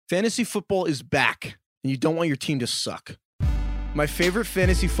Fantasy football is back, and you don't want your team to suck. My favorite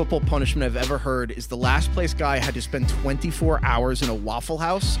fantasy football punishment I've ever heard is the last place guy had to spend 24 hours in a Waffle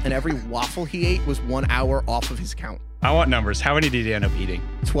House, and every waffle he ate was 1 hour off of his count. I want numbers. How many did you end up eating?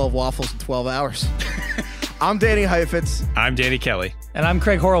 12 waffles in 12 hours. I'm Danny Heifetz. I'm Danny Kelly. And I'm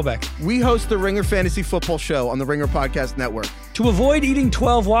Craig Horlbeck. We host the Ringer Fantasy Football Show on the Ringer Podcast Network. To avoid eating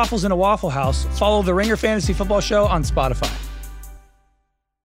 12 waffles in a Waffle House, follow the Ringer Fantasy Football Show on Spotify.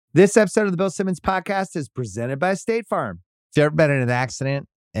 This episode of the Bill Simmons Podcast is presented by State Farm. If you've ever been in an accident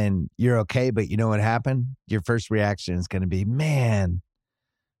and you're okay, but you know what happened, your first reaction is going to be, man,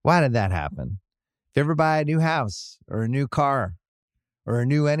 why did that happen? If you ever buy a new house or a new car or a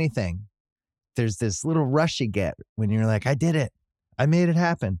new anything, there's this little rush you get when you're like, I did it. I made it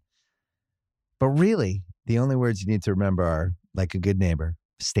happen. But really, the only words you need to remember are, like a good neighbor,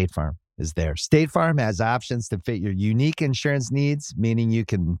 State Farm is there. State Farm has options to fit your unique insurance needs, meaning you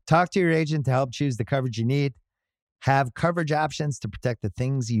can talk to your agent to help choose the coverage you need, have coverage options to protect the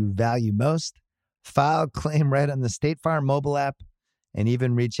things you value most, file a claim right on the State Farm mobile app, and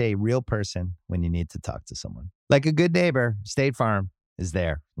even reach a real person when you need to talk to someone. Like a good neighbor, State Farm is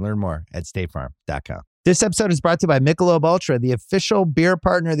there. Learn more at statefarm.com. This episode is brought to you by Michelob Ultra, the official beer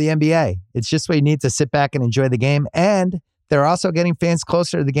partner of the NBA. It's just what you need to sit back and enjoy the game, and they're also getting fans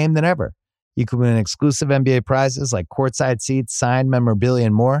closer to the game than ever. You can win exclusive NBA prizes like courtside seats, signed memorabilia,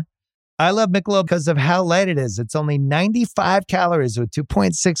 and more. I love Michelob because of how light it is. It's only 95 calories with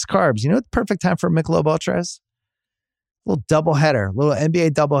 2.6 carbs. You know what the perfect time for Michelob Ultra is? A little doubleheader, little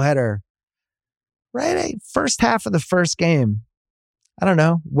NBA doubleheader. Right? First half of the first game. I don't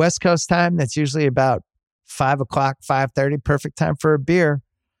know, West Coast time. That's usually about 5 o'clock, 5:30. Perfect time for a beer.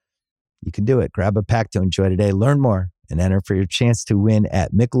 You can do it. Grab a pack to enjoy today. Learn more and enter for your chance to win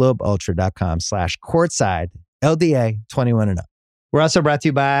at MichelobUltra.com/courtside, LDA 21 and up. We're also brought to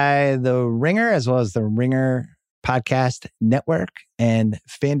you by The Ringer, as well as the Ringer Podcast Network and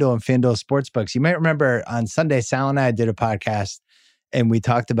FanDuel and FanDuel Sportsbooks. You might remember on Sunday, Sal and I did a podcast and we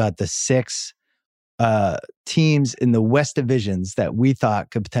talked about the 6 teams in the West divisions that we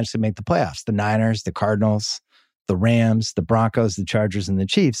thought could potentially make the playoffs. The Niners, the Cardinals, the Rams, the Broncos, the Chargers, and the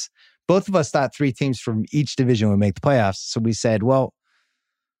Chiefs. Both of us thought 3 teams from each division would make the playoffs. So we said, well,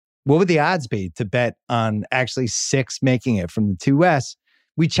 what would the odds be to bet on actually 6 making it from the 2 West?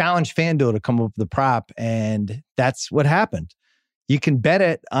 We challenged FanDuel to come up with the prop, and that's what happened. You can bet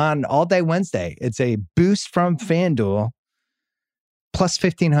it on All Day Wednesday. It's a boost from FanDuel plus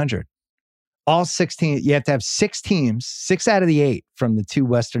 1,500. All 16, you have to have 6 teams, 6 out of the 8 from the 2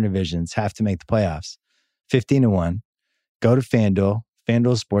 Western divisions have to make the playoffs. 15-1. Go to FanDuel,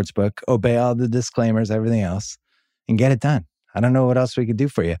 FanDuel Sportsbook, obey all the disclaimers, everything else, and get it done. I don't know what else we could do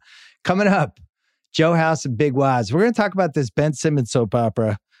for you. Coming up, Joe House and Big Woz. We're going to talk about this Ben Simmons soap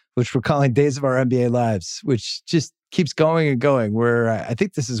opera, which we're calling Days of Our NBA Lives, which just keeps going and going. I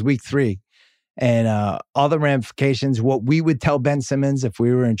think this is week 3. And all the ramifications, what we would tell Ben Simmons if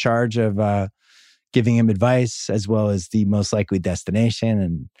we were in charge of giving him advice, as well as the most likely destination,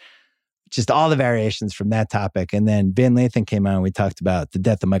 and just all the variations from that topic. And then Van Lathan came out and we talked about the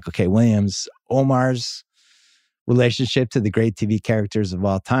death of Michael K. Williams, Omar's relationship to the great TV characters of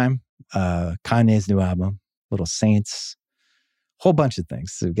all time, Kanye's new album, Little Saints, whole bunch of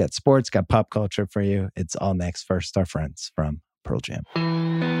things. So we've got sports, got pop culture for you. It's all next. First, our friends from Pearl Jam.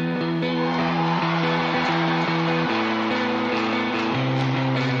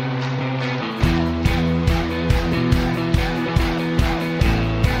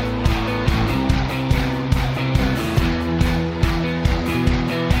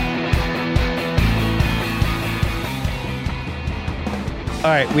 All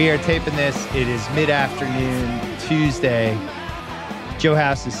right, we are taping this. It is mid-afternoon, Tuesday. Joe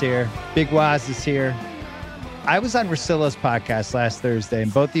House is here. Big Woz is here. I was on Russillo's podcast last Thursday,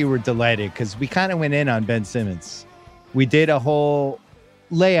 and both of you were delighted because we kind of went in on Ben Simmons. We did a whole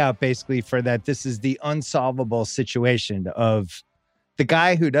layout, basically, for that. This is the unsolvable situation of the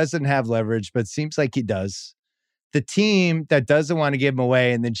guy who doesn't have leverage, but seems like he does. The team that doesn't want to give him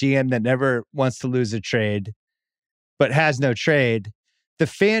away, and the GM that never wants to lose a trade, but has no trade. The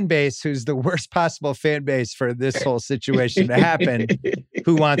fan base, who's the worst possible fan base for this whole situation to happen,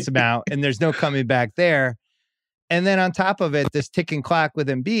 who wants him out, and there's no coming back there. And then on top of it, this ticking clock with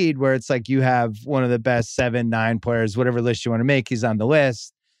Embiid, where it's like you have one of the best 7, 9 players, whatever list you want to make, he's on the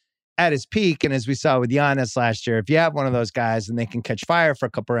list at his peak. And as we saw with Giannis last year, if you have one of those guys and they can catch fire for a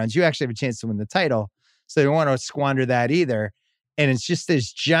couple rounds, you actually have a chance to win the title. So they don't want to squander that either. And it's just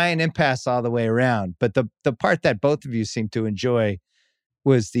this giant impasse all the way around. But the part that both of you seem to enjoy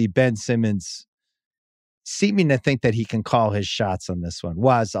was the Ben Simmons seeming to think that he can call his shots on this one.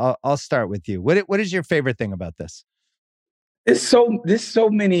 Woz, I'll start with you. What is your favorite thing about this? There's so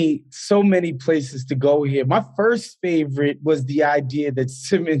many places to go here. My first favorite was the idea that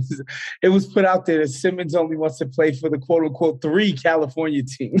Simmons, it was put out there that Simmons only wants to play for the quote unquote 3 California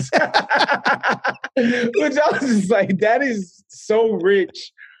teams. Which I was just like, that is so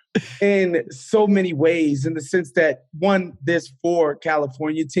rich in so many ways, in the sense that, one, there's 4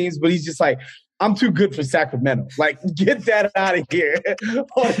 California teams, but he's just like, I'm too good for Sacramento. Like, get that out of here.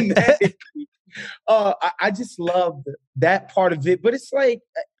 I just loved that part of it. But it's like,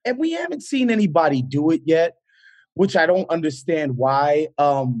 and we haven't seen anybody do it yet, which I don't understand why.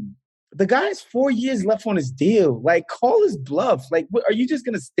 The guy has 4 years left on his deal. Like, call his bluff. Like, what, are you just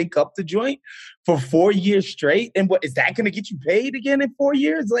going to stink up the joint for 4 years straight? And what is that going to get you paid again in 4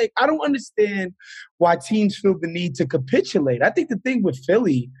 years? Like, I don't understand why teams feel the need to capitulate. I think the thing with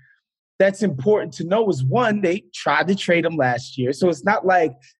Philly that's important to know is, one, they tried to trade him last year. So it's not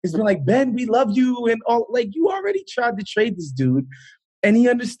like it's been like, Ben, we love you. And all, like, you already tried to trade this dude, and he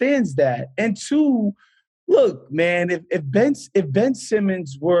understands that. And two, look, man, if Ben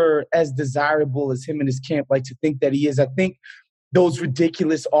Simmons were as desirable as him and his camp like to think that he is, I think those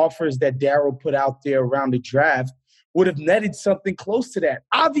ridiculous offers that Darryl put out there around the draft would have netted something close to that.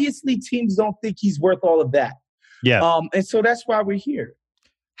 Obviously, teams don't think he's worth all of that. Yeah. And so that's why we're here.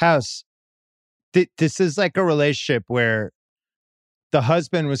 House, this is like a relationship where the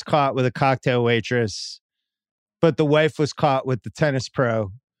husband was caught with a cocktail waitress, but the wife was caught with the tennis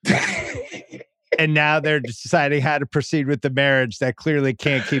pro. And now they're deciding how to proceed with the marriage that clearly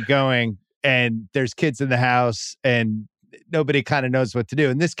can't keep going. And there's kids in the house and nobody kind of knows what to do.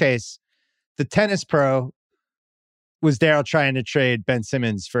 In this case, the tennis pro was Darryl trying to trade Ben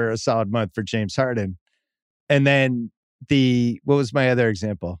Simmons for a solid month for James Harden. And then what was my other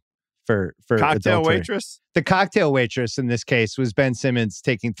example for cocktail adultery? Waitress? The cocktail waitress in this case was Ben Simmons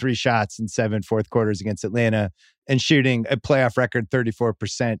taking 3 shots in 7 fourth quarters against Atlanta and shooting a playoff record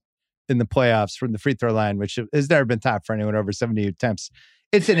 34% in the playoffs from the free throw line, which has never been topped for anyone over 70 attempts.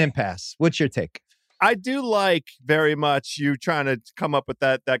 It's an impasse. What's your take? I do like very much you trying to come up with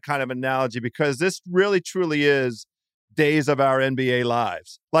that kind of analogy, because this really truly is days of our NBA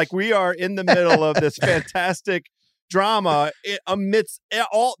lives. Like, we are in the middle of this fantastic drama amidst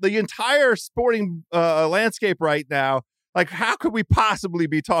all the entire sporting landscape right now. Like, how could we possibly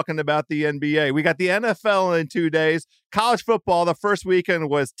be talking about the NBA? We got the NFL in 2 days. College football, the first weekend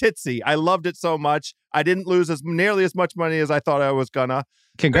was titsy. I loved it so much. I didn't lose nearly as much money as I thought I was gonna.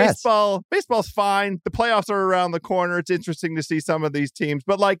 Congrats. Baseball's fine. The playoffs are around the corner. It's interesting to see some of these teams,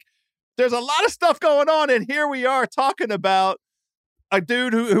 but like, there's a lot of stuff going on, and here we are talking about a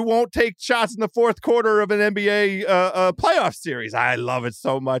dude who won't take shots in the fourth quarter of an NBA playoff series. I love it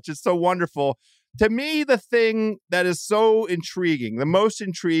so much. It's so wonderful. To me, the thing that is so intriguing, the most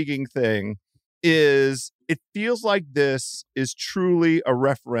intriguing thing, is it feels like this is truly a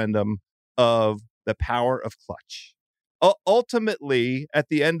referendum of the power of clutch. Ultimately, at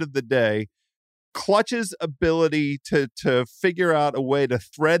the end of the day, Clutch's ability to figure out a way to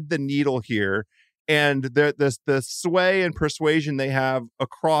thread the needle here, and the sway and persuasion they have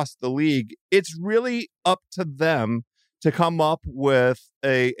across the league, it's really up to them to come up with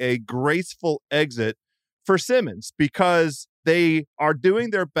a graceful exit for Simmons, because they are doing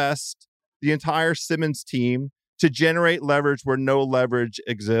their best, the entire Simmons team, to generate leverage where no leverage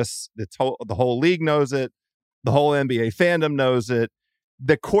exists. The whole league knows it. The whole NBA fandom knows it.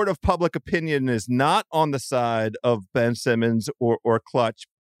 The court of public opinion is not on the side of Ben Simmons or Clutch,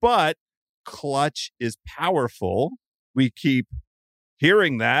 but Clutch is powerful. We keep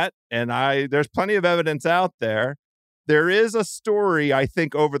hearing that, and there's plenty of evidence out there. There is a story, I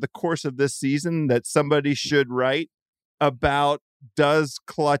think, over the course of this season that somebody should write about, does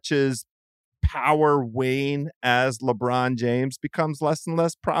Clutch's power wane as LeBron James becomes less and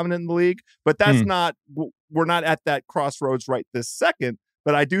less prominent in the league? But that's we're not at that crossroads right this second.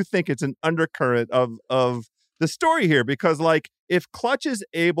 But I do think it's an undercurrent of the story here, because, like, if Clutch is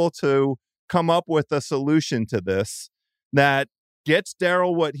able to come up with a solution to this that gets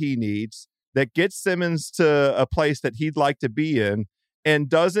Darryl what he needs, that gets Simmons to a place that he'd like to be in, and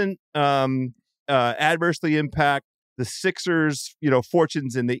doesn't adversely impact the Sixers,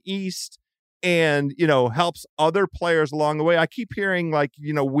 fortunes in the East, and, helps other players along the way. I keep hearing, like,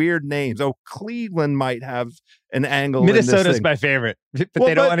 weird names. Oh, Cleveland might have an angle. Minnesota's my favorite, but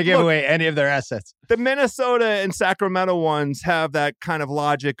they don't want to give away any of their assets. The Minnesota and Sacramento ones have that kind of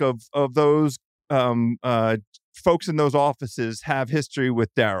logic of those folks in those offices have history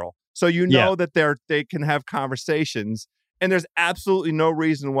with Darryl. So that they can have conversations, and there's absolutely no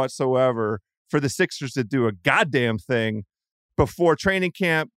reason whatsoever for the Sixers to do a goddamn thing before training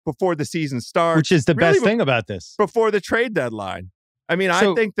camp, before the season starts. Which is the really best thing about this. Before the trade deadline. I mean,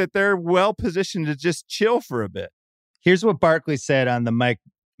 I think that they're well positioned to just chill for a bit. Here's what Barkley said on the Mike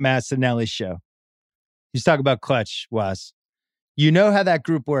Massinelli show. He's talking about clutch, Was. You know how that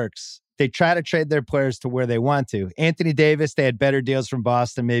group works. They try to trade their players to where they want to. Anthony Davis, they had better deals from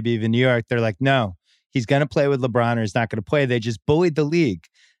Boston, maybe even New York. They're like, no, he's going to play with LeBron or he's not going to play. They just bullied the league.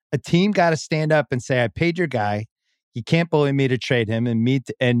 A team got to stand up and say, I paid your guy. You can't bully me to trade him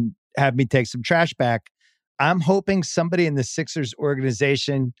and have me take some trash back. I'm hoping somebody in the Sixers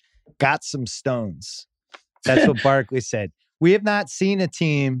organization got some stones. That's what Barkley said. We have not seen a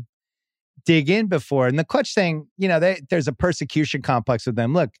team dig in before. And the clutch thing, there's a persecution complex with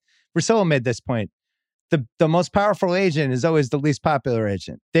them. Look, Russillo made this point. The most powerful agent is always the least popular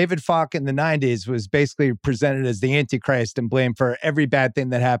agent. David Falk in the 90s was basically presented as the Antichrist and blamed for every bad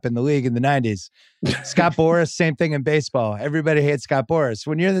thing that happened in the league in the 90s. Scott Boras, same thing in baseball. Everybody hates Scott Boras.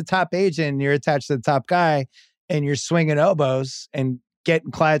 When you're the top agent and you're attached to the top guy and you're swinging elbows and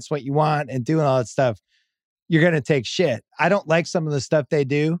getting clients what you want and doing all that stuff, you're going to take shit. I don't like some of the stuff they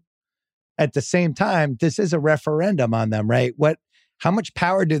do. At the same time, this is a referendum on them, right? How much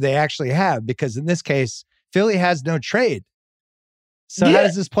power do they actually have? Because in this case, Philly has no trade. So how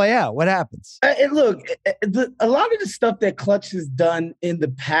does this play out? What happens? Look, a lot of the stuff that Clutch has done in the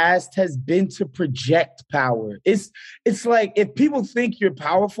past has been to project power. It's like if people think you're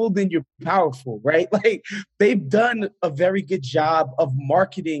powerful, then you're powerful, right? Like they've done a very good job of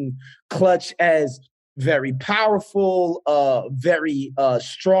marketing Clutch as very powerful, very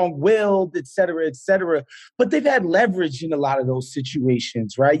strong-willed, et cetera, et cetera. But they've had leverage in a lot of those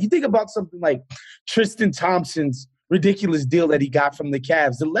situations, right? You think about something like Tristan Thompson's ridiculous deal that he got from the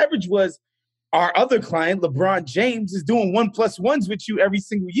Cavs. The leverage was our other client, LeBron James, is doing 1+1s with you every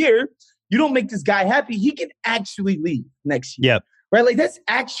single year. You don't make this guy happy, he can actually leave next year. Yep. Right? Like that's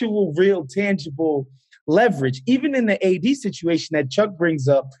actual, real, tangible leverage. Even in the AD situation that Chuck brings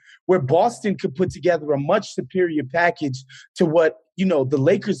up, where Boston could put together a much superior package to what, the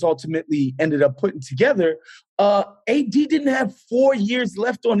Lakers ultimately ended up putting together. AD didn't have 4 years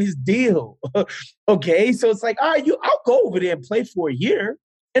left on his deal. Okay. So it's like, all right, I'll go over there and play for a year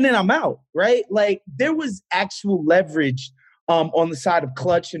and then I'm out. Right. Like there was actual leverage on the side of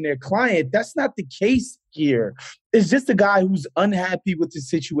Clutch and their client. That's not the case here. It's just a guy who's unhappy with the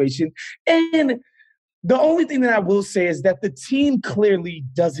situation. And the only thing that I will say is that the team clearly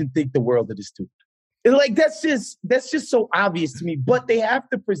doesn't think the world of this dude. Like that's just so obvious to me. But they have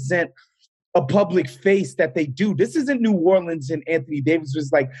to present a public face that they do. This isn't New Orleans and Anthony Davis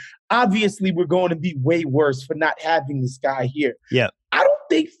was like, obviously we're going to be way worse for not having this guy here. Yeah. I don't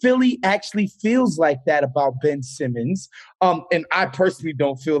think Philly actually feels like that about Ben Simmons. And I personally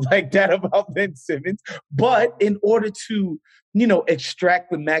don't feel like that about Ben Simmons. But in order to, extract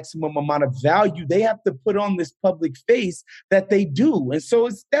the maximum amount of value, they have to put on this public face that they do. And so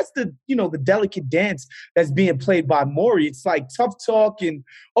that's the delicate dance that's being played by Morey. It's like tough talk and,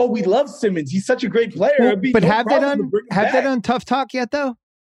 oh, we love Simmons. He's such a great player. But have they done tough talk yet though?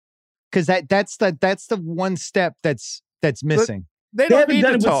 Because that's the one step that's missing. They haven't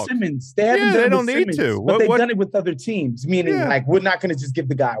done it with Simmons. They haven't done it with Simmons, need to. But they've done it with other teams, meaning like we're not going to just give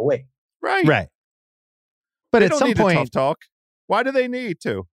the guy away. Right. But they at some point, tough talk. Why do they need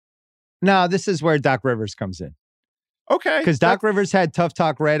to? No, this is where Doc Rivers comes in. Okay. Because Doc Rivers had tough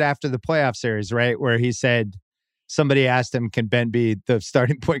talk right after the playoff series, right? Where he said, somebody asked him, can Ben be the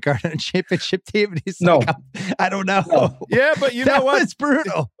starting point guard on a championship team? And he's like, I don't know. No. Yeah, but you know what? That was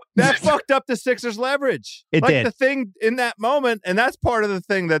brutal. That fucked up the Sixers' leverage. It did. The thing in that moment, and that's part of the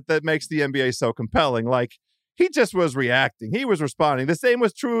thing that makes the NBA so compelling. Like, he just was reacting. He was responding. The same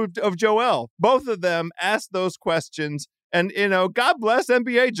was true of Joel. Both of them asked those questions. And, God bless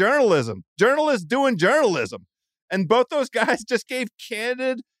NBA journalism. Journalists doing journalism. And both those guys just gave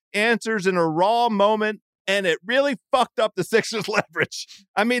candid answers in a raw moment. And it really fucked up the Sixers' leverage.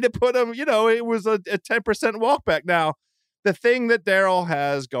 I mean, it put them, it was a 10% walk back. Now, the thing that Daryl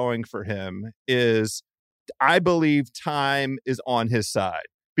has going for him is, I believe time is on his side,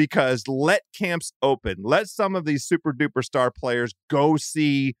 because let camps open. Let some of these super duper star players go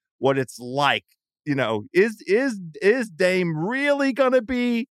see what it's like. Is Dame really going to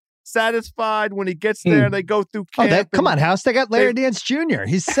be satisfied when he gets there and they go through camp? Come on, House. They got Larry Nance Jr.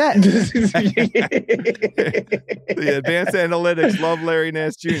 He's set. The advanced analytics love Larry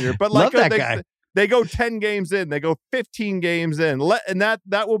Nance Jr. But love that guy. They go 10 games in. They go 15 games in. And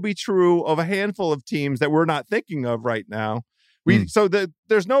that will be true of a handful of teams that we're not thinking of right now. So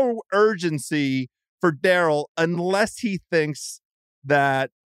there's no urgency for Daryl unless he thinks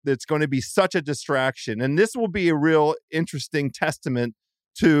that that's going to be such a distraction. And this will be a real interesting testament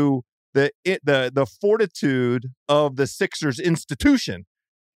to the fortitude of the Sixers institution.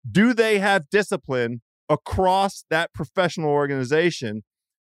 Do they have discipline across that professional organization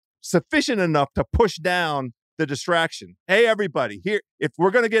sufficient enough to push down the distraction? Hey, everybody, here, if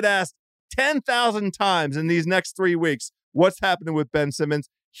we're going to get asked 10,000 times in these next 3 weeks, what's happening with Ben Simmons?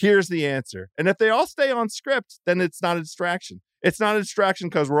 Here's the answer. And if they all stay on script, then it's not a distraction. It's not a distraction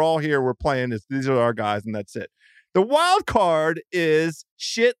because we're all here, we're playing, these are our guys, and that's it. The wild card is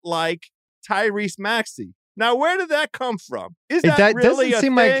shit like Tyrese Maxey. Now, where did that come from? Is that really a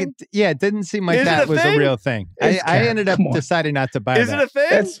thing? It didn't seem like that was a real thing. I ended up deciding not to buy that. Is it a thing?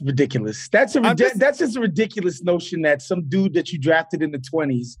 That's ridiculous. That's just a ridiculous notion that some dude that you drafted in the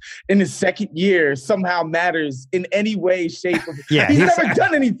 20s in his second year somehow matters in any way, shape, or he's never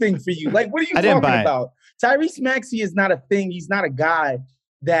done anything for you. Like, what are you talking about? Tyrese Maxey is not a thing. He's not a guy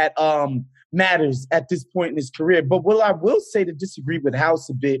that matters at this point in his career. But what I will say to disagree with House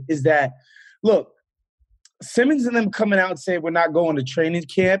a bit is that, look, Simmons and them coming out and saying we're not going to training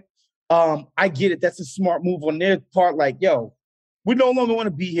camp, I get it. That's a smart move on their part. Like, yo, we no longer want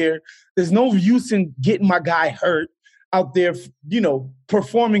to be here. There's no use in getting my guy hurt out there,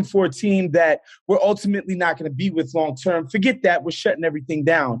 performing for a team that we're ultimately not going to be with long term. Forget that. We're shutting everything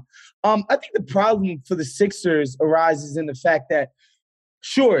down. I think the problem for the Sixers arises in the fact that,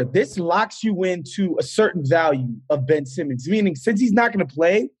 sure, this locks you into a certain value of Ben Simmons, meaning since he's not going to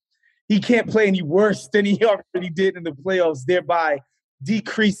play, he can't play any worse than he already did in the playoffs, thereby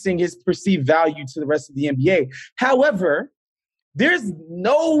decreasing his perceived value to the rest of the NBA. However, there's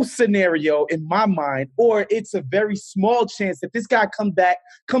no scenario in my mind, or it's a very small chance that this guy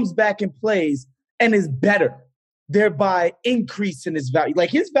comes back and plays and is better, thereby increasing his value. Like,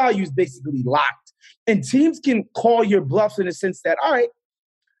 his value is basically locked. And teams can call your bluff in the sense that, all right,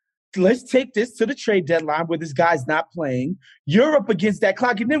 let's take this to the trade deadline where this guy's not playing. You're up against that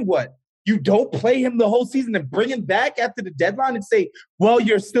clock, and then what? You don't play him the whole season and bring him back after the deadline and say, well,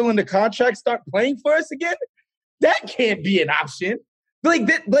 you're still in the contract, start playing for us again? That can't be an option.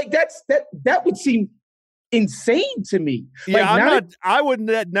 That would seem insane to me. Yeah, I would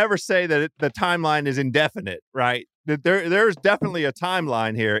never say that the timeline is indefinite, right? There's definitely a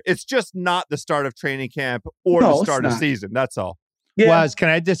timeline here. It's just not the start of training camp or the start of season. That's all. Yeah. Waz, can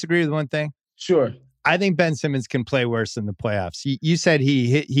I disagree with one thing? Sure. I think Ben Simmons can play worse in the playoffs. You said he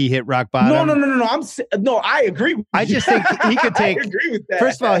hit rock bottom. No, I agree with you. I just think he could take, I agree with that.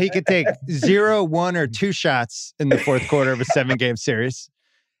 First of all, he could take 0, 1, or 2 shots in the fourth quarter of a 7-game series.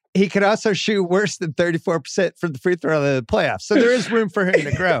 He could also shoot worse than 34% from the free throw of the playoffs. So there is room for him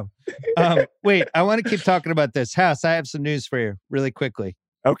to grow. Wait, I want to keep talking about this. House, I have some news for you really quickly.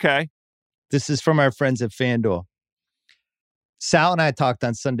 Okay. This is from our friends at FanDuel. Sal and I talked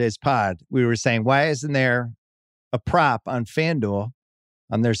on Sunday's pod. We were saying, why isn't there a prop on FanDuel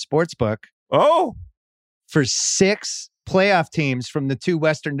on their sports book for 6 playoff teams from the 2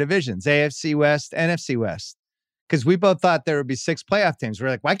 Western divisions, AFC West, NFC West? Because we both thought there would be 6 playoff teams. We're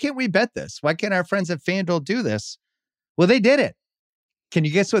like, why can't we bet this? Why can't our friends at FanDuel do this? Well, they did it. Can you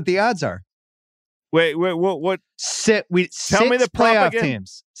guess what the odds are? Wait, what? Tell me the playoff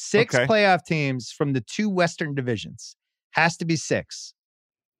teams. 6 playoff teams from the 2 Western divisions. Has to be 6.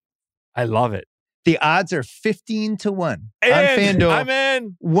 I love it. The odds are 15-1 on FanDuel. I'm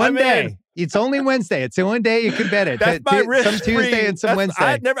in. One day. It's only Wednesday. It's the only day you can bet it. That's my risk some Tuesday and some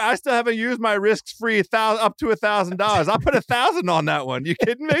Wednesday. I still haven't used my risk-free up to $1,000. I'll put 1,000 on that one. You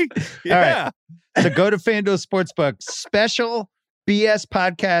kidding me? Yeah. All right. So go to FanDuel Sportsbook. Special BS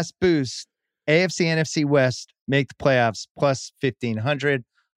podcast boost. AFC, NFC West make the playoffs plus 1,500.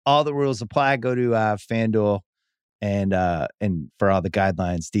 All the rules apply. Go to FanDuel. And for all the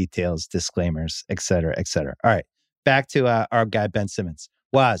guidelines, details, disclaimers, et cetera, et cetera. All right, back to our guy, Ben Simmons.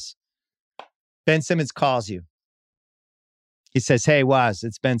 Waz, Ben Simmons calls you. He says, hey, Waz,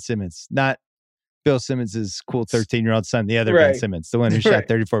 it's Ben Simmons, not Bill Simmons' cool 13-year-old son, the other Ben Simmons, the one who shot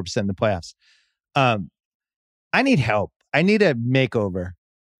 34% in the playoffs. I need help. I need a makeover.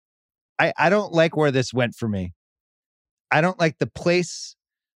 I don't like where this went for me. I don't like the place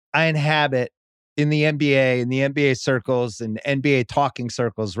I inhabit in the NBA circles and NBA talking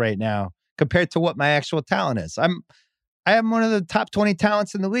circles right now compared to what my actual talent is. I am one of the top 20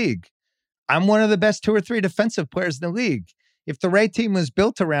 talents in the league. I'm one of the best 2 or 3 defensive players in the league. If the right team was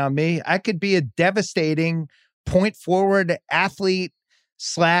built around me, I could be a devastating point forward athlete /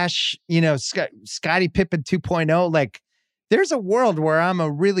 Scottie Pippen 2.0. Like, there's a world where I'm a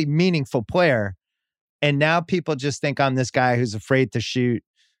really meaningful player. And now people just think I'm this guy who's afraid to shoot,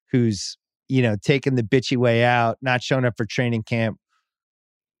 who's taking the bitchy way out, not showing up for training camp.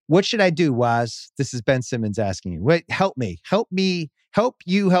 What should I do, Woz? This is Ben Simmons asking you. Wait, help me. Help me. Help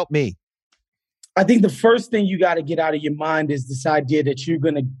you help me. I think the first thing you got to get out of your mind is this idea that you're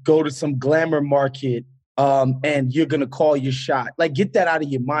going to go to some glamour market and you're going to call your shot. Like, get that out of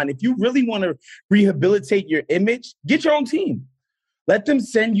your mind. If you really want to rehabilitate your image, get your own team. Let them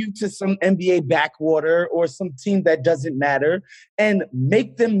send you to some NBA backwater or some team that doesn't matter and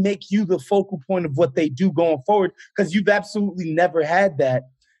make them make you the focal point of what they do going forward, because you've absolutely never had that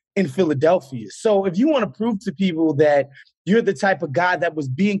in Philadelphia. So if you want to prove to people that you're the type of guy that was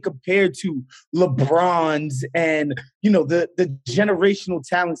being compared to LeBron's and, the generational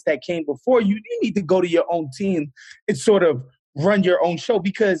talents that came before you, you need to go to your own team and sort of run your own show.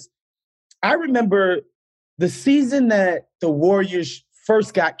 Because I remember the season that the Warriors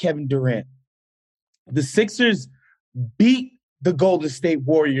first got Kevin Durant, the Sixers beat the Golden State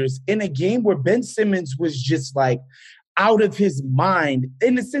Warriors in a game where Ben Simmons was just like out of his mind,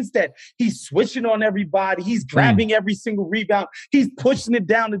 in the sense that he's switching on everybody. He's grabbing every single rebound. He's pushing it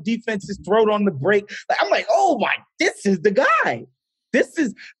down the defense's throat on the break. I'm like, oh my, this is the guy. This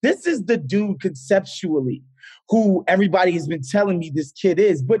is the dude conceptually who everybody has been telling me this kid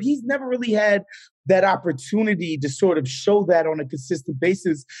is, but he's never really had that opportunity to sort of show that on a consistent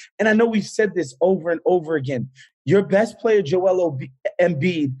basis. And I know we've said this over and over again. Your best player, Joel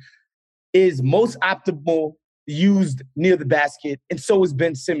Embiid, is most optimal used near the basket, and so is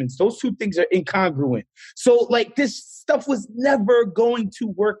Ben Simmons. Those two things are incongruent. So, this stuff was never going to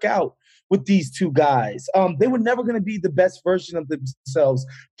work out with these two guys. They were never going to be the best version of themselves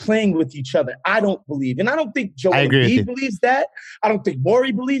playing with each other, I don't believe. And I don't think Joel Embiid believes that. I don't think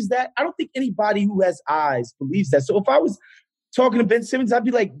Morey believes that. I don't think anybody who has eyes believes that. So if I was talking to Ben Simmons, I'd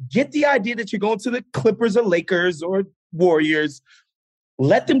be like, get the idea that you're going to the Clippers or Lakers or Warriors.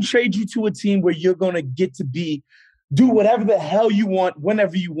 Let them trade you to a team where you're going to get to do whatever the hell you want,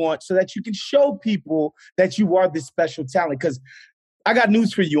 whenever you want, so that you can show people that you are this special talent. Because I got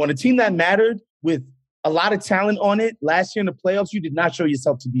news for you. On a team that mattered with a lot of talent on it last year in the playoffs, you did not show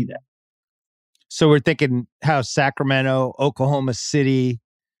yourself to be that. So we're thinking how Sacramento, Oklahoma City,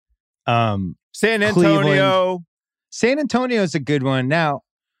 San Antonio. Cleveland. San Antonio is a good one. Now,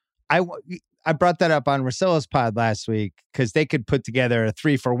 I brought that up on Russillo's pod last week because they could put together a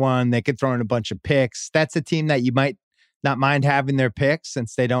 3-for-1. They could throw in a bunch of picks. That's a team that you might not mind having their picks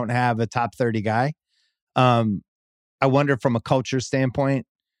since they don't have a top 30 guy. I wonder from a culture standpoint,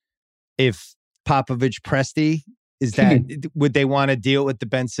 if Popovich Presti, is that, would they want to deal with the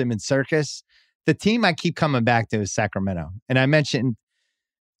Ben Simmons circus? The team I keep coming back to is Sacramento. And I mentioned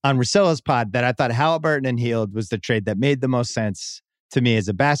on Russillo's pod that I thought Halliburton and Hield was the trade that made the most sense to me as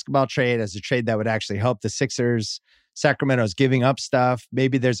a basketball trade, as a trade that would actually help the Sixers. Sacramento's giving up stuff.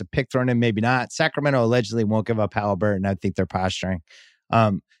 Maybe there's a pick thrown in, maybe not. Sacramento allegedly won't give up Halliburton. I think they're posturing.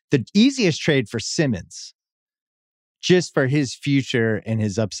 The easiest trade for Simmons, just for his future and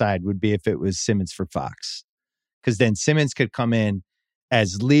his upside, would be if it was Simmons for Fox. Because then Simmons could come in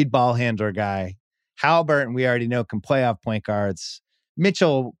as lead ball handler guy. Halliburton, we already know, can play off point guards.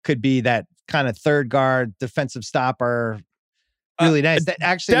 Mitchell could be that kind of third guard, defensive stopper. Really nice. That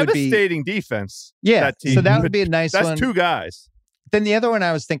actually devastating would be defense. Yeah, so that would be a nice one. That's two guys. Then the other one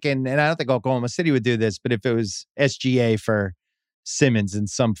I was thinking, and I don't think Oklahoma City would do this, but if it was SGA for Simmons in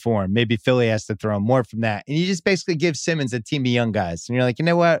some form, maybe Philly has to throw more from that. And you just basically give Simmons a team of young guys. And you're like, you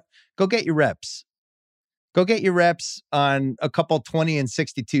know what? Go get your reps. Go get your reps on a couple 20 and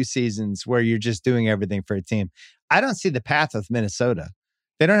 62 seasons where you're just doing everything for a team. I don't see the path with Minnesota.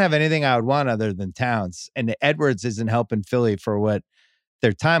 They don't have anything I would want other than Towns. And Edwards isn't helping Philly for what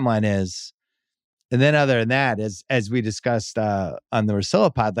their timeline is. And then other than that, as we discussed on the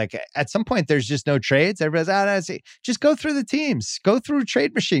Russillo pod, at some point, there's just no trades. Everybody's just go through the teams. Go through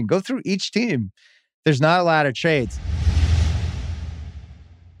Trade Machine. Go through each team. There's not a lot of trades.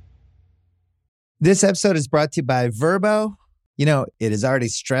 This episode is brought to you by Vrbo. You know, it is already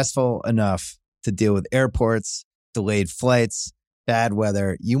stressful enough to deal with airports, delayed flights, bad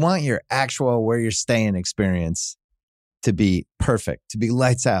weather. You want your actual where you're staying experience to be perfect, to be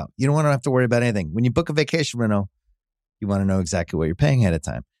lights out. You don't want to have to worry about anything. When you book a vacation rental, you want to know exactly what you're paying ahead of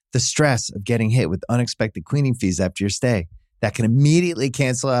time. The stress of getting hit with unexpected cleaning fees after your stay, that can immediately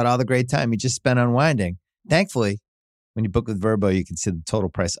cancel out all the great time you just spent unwinding. Thankfully, when you book with Vrbo, you can see the total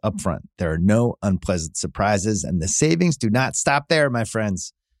price upfront. There are no unpleasant surprises, and the savings do not stop there, my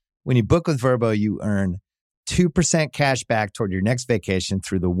friends. When you book with Vrbo, you earn 2% cash back toward your next vacation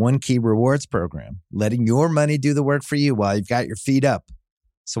through the One Key Rewards program, letting your money do the work for you while you've got your feet up.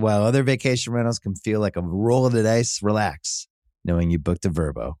 So while other vacation rentals can feel like a roll of the dice, relax, knowing you booked a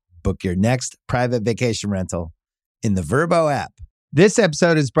Vrbo. Book your next private vacation rental in the Vrbo app. This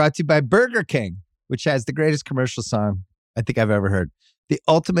episode is brought to you by Burger King, which has the greatest commercial song I think I've ever heard. The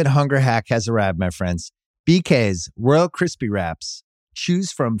ultimate hunger hack has arrived, my friends. BK's Royal Crispy Wraps.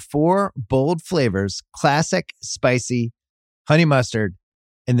 Choose from 4 bold flavors: classic, spicy, honey mustard,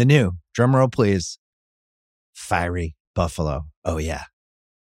 and the new, drumroll please, fiery buffalo. Oh yeah,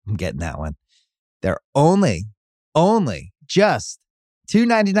 I'm getting that one. They're only just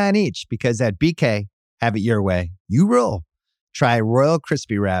 $2.99 each, because at BK, have it your way. You roll. Try Royal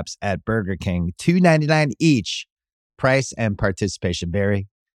Crispy Wraps at Burger King. $2.99 each. Price and participation vary.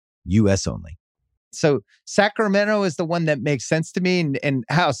 U.S. only. So Sacramento is the one that makes sense to me. And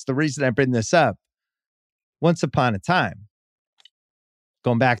House, the reason I bring this up, once upon a time,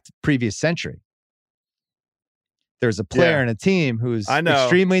 going back to previous century, there's a player in a team who's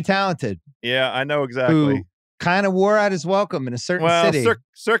extremely talented. Yeah, I know exactly. Who kind of wore out his welcome in a certain city.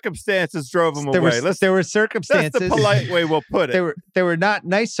 Circumstances drove him away. There were circumstances. That's the polite way we'll put it. They were not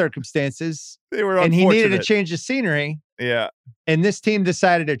nice circumstances. They were and unfortunate. He needed a change of scenery. Yeah. And this team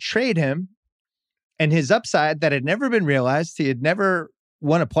decided to trade him. And his upside that had never been realized, he had never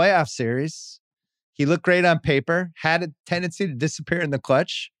won a playoff series. He looked great on paper, had a tendency to disappear in the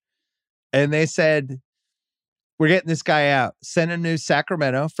clutch. And they said, we're getting this guy out. Send him to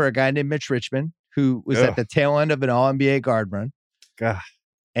Sacramento for a guy named Mitch Richmond, who was at the tail end of an all-NBA guard run. God.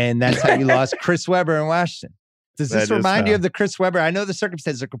 And that's how you lost Chris Webber in Washington. Does this remind you of the Chris Webber? I know the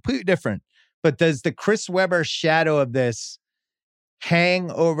circumstances are completely different, but does the Chris Webber shadow of this hang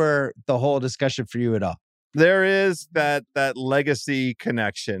over the whole discussion for you at all? There is that legacy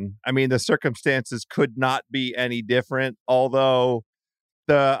connection. I mean, the circumstances could not be any different, although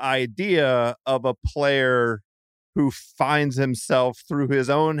the idea of a player who finds himself through his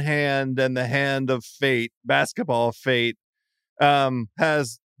own hand and the hand of fate, basketball fate,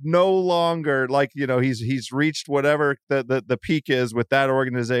 has no longer, like, he's reached whatever the peak is with that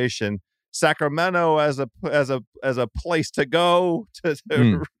organization. Sacramento as a place to go to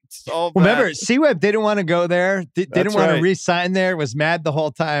solve that. Remember, C-Web didn't want to go there. Didn't want to re-sign there. Was mad the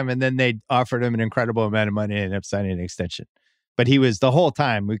whole time, and then they offered him an incredible amount of money and ended up signing an extension. But he was, the whole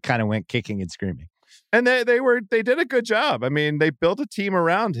time, we kind of went kicking and screaming. And they did a good job. I mean, they built a team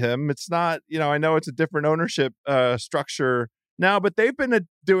around him. It's not, I know it's a different ownership structure now, but they've been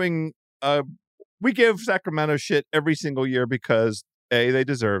doing. We give Sacramento shit every single year because A, they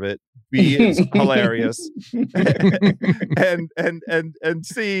deserve it. B, it's hilarious, and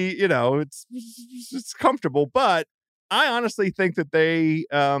C, it's comfortable. But I honestly think that they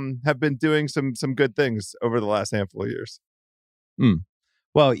have been doing some good things over the last handful of years.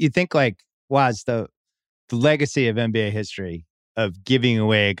 Well, you think the legacy of NBA history of giving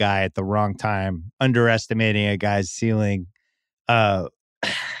away a guy at the wrong time, underestimating a guy's ceiling,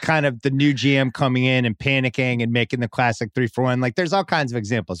 kind of the new GM coming in and panicking and making the classic 3-for-1. There's all kinds of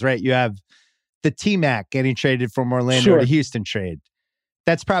examples, right? You have the T-Mac getting traded from Orlando to Houston trade.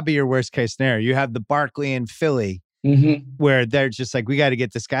 That's probably your worst case scenario. You have the Barkley in Philly, where they're just like, we got to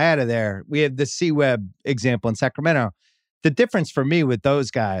get this guy out of there. We have the C-Web example in Sacramento. The difference for me with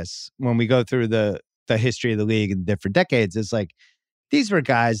those guys, when we go through the history of the league in different decades, is these were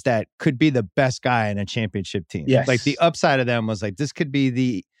guys that could be the best guy in a championship team. Yes. The upside of them was this could be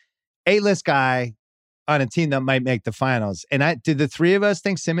the A-list guy on a team that might make the finals. And did the three of us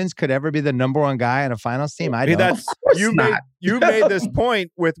think Simmons could ever be the number one guy on a finals team? I don't. You made this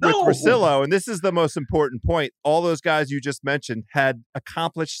point with Priscillo, and this is the most important point. All those guys you just mentioned had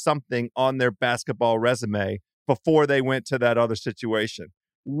accomplished something on their basketball resume before they went to that other situation.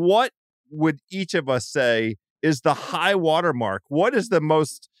 What would each of us say is the high watermark? What is the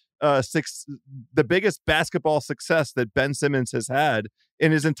most the biggest basketball success that Ben Simmons has had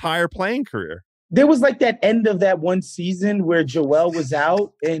in his entire playing career? There was that end of that one season where Joel was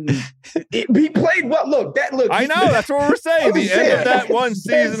out and he played well. Look. I know, that's what we're saying. The end of that one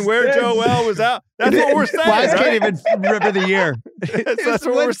season where Joel was out. That's what we're saying. I can't even remember the year. That's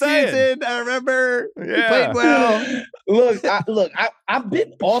what we're saying. Season, I remember he played well. I've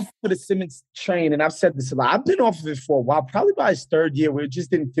been off for the Simmons train, and I've said this a lot. I've been off of it for a while, probably by his third year, where it just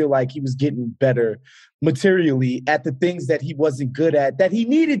didn't feel like he was getting better materially at the things that he wasn't good at, that he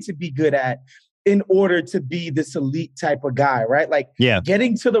needed to be good at in order to be this elite type of guy, right?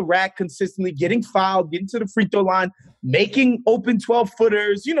 Getting to the rack consistently, getting fouled, getting to the free throw line, making open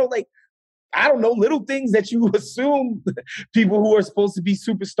 12-footers, I don't know, little things that you assume people who are supposed to be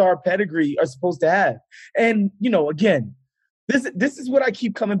superstar pedigree are supposed to have. And, again, this is what I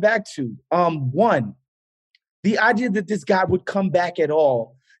keep coming back to. One, the idea that this guy would come back at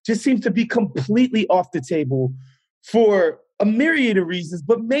all just seems to be completely off the table for a myriad of reasons,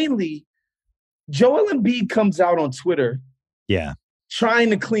 but mainly Joel Embiid comes out on Twitter trying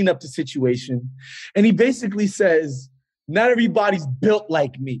to clean up the situation. And he basically says, not everybody's built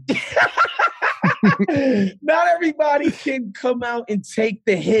like me. Not everybody can come out and take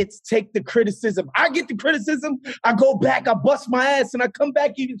the hits, take the criticism. I get the criticism, I go back, I bust my ass, and I come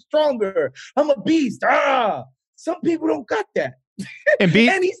back even stronger. I'm a beast. Some people don't got that. And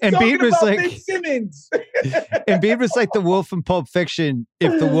Beat was like Ben Simmons. And Beat was like the wolf in Pulp Fiction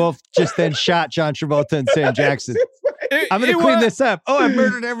if the wolf just then shot John Travolta and Sam Jackson. I'm going to clean this up. Oh, I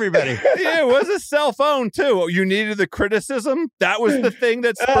murdered everybody. Yeah, it was a cell phone, too. You needed the criticism. That was the thing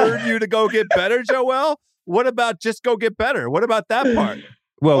that spurred you to go get better, Joel. What about just go get better? What about that part?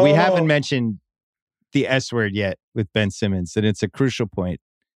 Well, we haven't mentioned the S word yet with Ben Simmons, and it's a crucial point.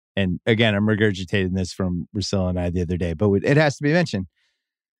 And again, I'm regurgitating this from Russillo and I the other day, but it has to be mentioned.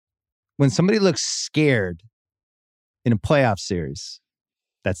 When somebody looks scared in a playoff series,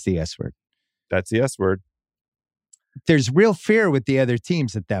 that's the S word. That's the S word. There's real fear with the other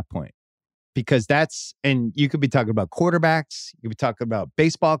teams at that point because and you could be talking about quarterbacks. You could be talking about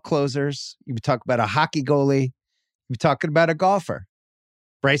baseball closers. You could be talking about a hockey goalie. You could be talking about a golfer.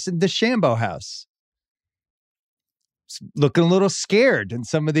 Bryson DeChambeau house. Looking a little scared in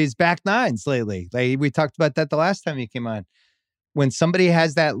some of these back nines lately. Like we talked about that the last time you came on. When somebody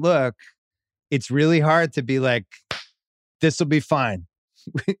has that look, it's really hard to be like, this will be fine.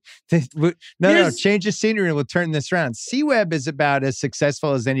 No, change the scenery and we'll turn this around. C-Web is about as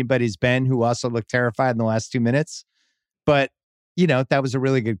successful as anybody's been, who also looked terrified in the last 2 minutes. But, that was a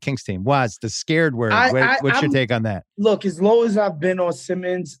really good Kings team. Was the scared word. What's your take on that? Look, as low as I've been on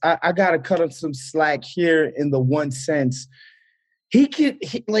Simmons, I got to cut him some slack here in the one sense. He could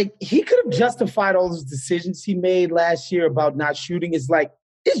have justified all those decisions he made last year about not shooting. It's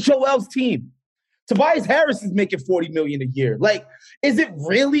Joel's team. Tobias Harris is making $40 million a year. Is it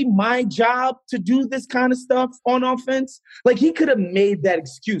really my job to do this kind of stuff on offense? He could have made that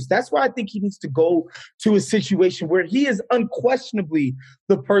excuse. That's why I think he needs to go to a situation where he is unquestionably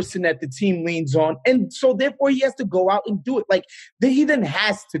the person that the team leans on. And so therefore he has to go out and do it. He then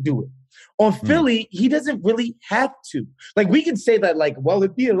has to do it. On Philly, he doesn't really have to. We can say that,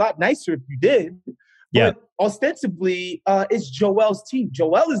 it'd be a lot nicer if you did. Yeah. But ostensibly, it's Joel's team.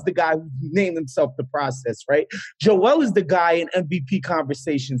 Joel is the guy who named himself the process, right? Joel is the guy in MVP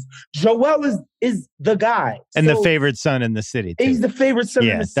conversations. Joel is the guy. And the favorite son in the city, too. He's the favorite son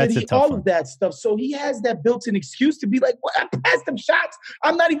in the city, all one. of that stuff. So he has that built-in excuse to be like, well, I passed them shots.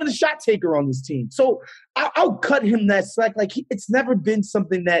 I'm not even a shot taker on this team. So I'll cut him that slack. It's never been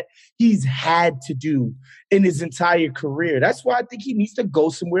something that he's had to do in his entire career. That's why I think he needs to go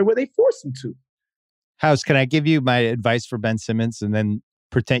somewhere where they force him to. House, can I give you my advice for Ben Simmons and then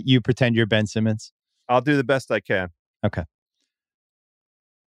pretend you're Ben Simmons? I'll do the best I can. Okay.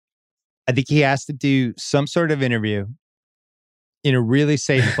 I think he has to do some sort of interview in a really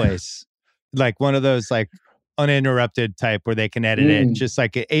safe place, like one of those uninterrupted type where they can edit it, just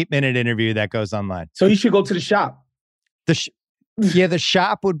like an 8-minute interview that goes online. So you should go to the shop. The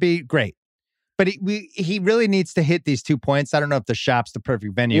shop would be great. But he really needs to hit these 2 points. I don't know if the shop's the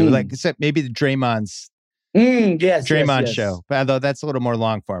perfect venue. Except maybe the Draymond's show. But although that's a little more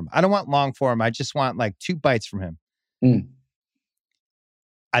long form. I don't want long form. I just want 2 bites from him.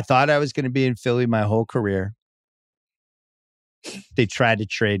 I thought I was going to be in Philly my whole career. They tried to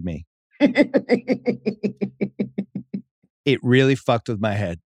trade me. It really fucked with my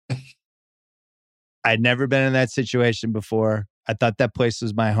head. I'd never been in that situation before. I thought that place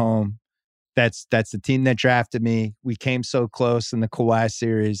was my home. That's the team that drafted me. We came so close in the Kawhi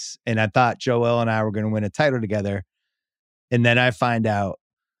series, and I thought Joel and I were going to win a title together. And then I find out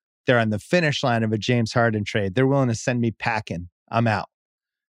they're on the finish line of a James Harden trade. They're willing to send me packing. I'm out.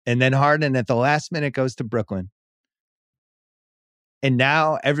 And then Harden at the last minute goes to Brooklyn. And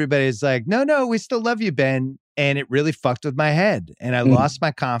now everybody's like, no, we still love you, Ben. And it really fucked with my head. And I lost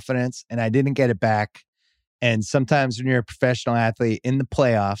my confidence and I didn't get it back. And sometimes when you're a professional athlete in the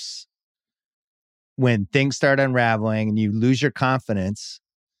playoffs, when things start unraveling and you lose your confidence,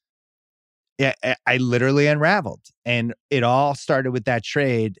 I literally unraveled. And it all started with that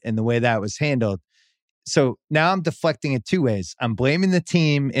trade and the way that was handled. So now I'm deflecting it 2 ways. I'm blaming the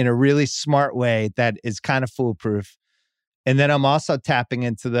team in a really smart way that is kind of foolproof. And then I'm also tapping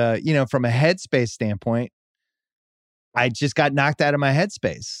into from a headspace standpoint, I just got knocked out of my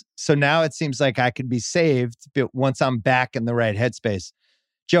headspace. So now it seems like I could be saved but once I'm back in the right headspace.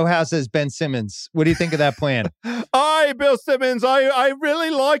 Joe House says Ben Simmons. What do you think of that plan? Hi, Bill Simmons. I really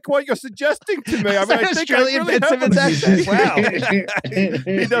like what you're suggesting to me. I mean, I think Australian Ben Simmons accent. Wow.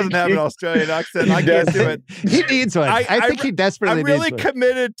 He doesn't have an Australian accent. I can't do it. He needs one. I think he desperately needs one. I'm really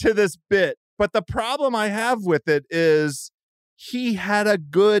committed to this bit, but the problem I have with it is he had a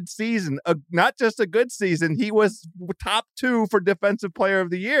good season, not just a good season. He was top 2 for defensive player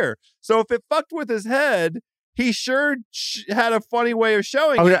of the year. So if it fucked with his head, he sure had a funny way of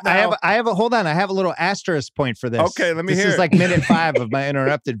showing it. Now, I have a hold on. I have a little asterisk point for this. Okay, let me hear This is it. like minute 5 of my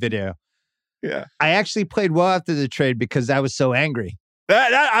interrupted video. Yeah. I actually played well after the trade because I was so angry.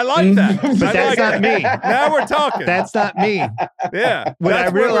 I like that. But that's not me. Now we're talking. That's not me. Yeah. What I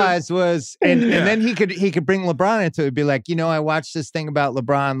That's realized was, and then he could bring LeBron into it. Be like, I watched this thing about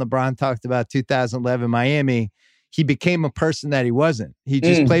LeBron. LeBron talked about 2011 Miami. He became a person that he wasn't. He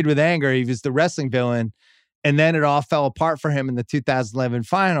just played with anger. He was the wrestling villain. And then it all fell apart for him in the 2011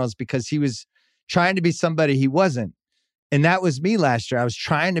 finals because he was trying to be somebody he wasn't. And that was me last year. I was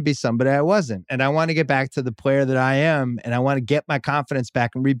trying to be somebody I wasn't. And I want to get back to the player that I am. And I want to get my confidence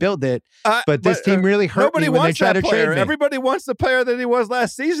back and rebuild it. But this team really hurt me when they tried to trade me. Everybody wants the player that he was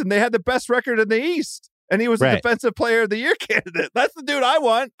last season. They had the best record in the East. And he was a defensive player of the year candidate. That's the dude I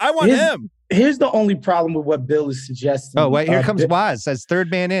want. I want him. Here's the only problem with what Bill is suggesting. Oh, wait, here comes Woz as third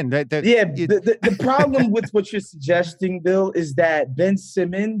man in. The problem with what you're suggesting, Bill, is that Ben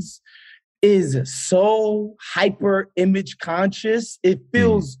Simmons is so hyper image conscious. It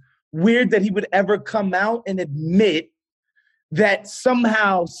feels weird that he would ever come out and admit that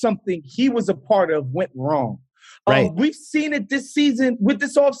somehow something he was a part of went wrong. Right. We've seen it this season, with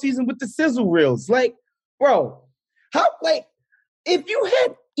this offseason, with the sizzle reels. Like, bro, if you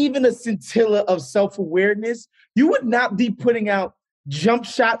had even a scintilla of self-awareness, you would not be putting out jump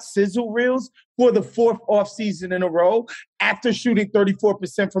shot sizzle reels for the 4th offseason in a row after shooting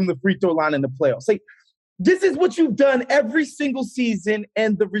 34% from the free throw line in the playoffs. Like, this is what you've done every single season,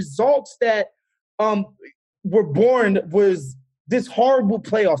 and the results that were born was this horrible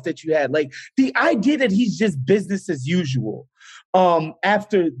playoffs that you had. Like, the idea that he's just business as usual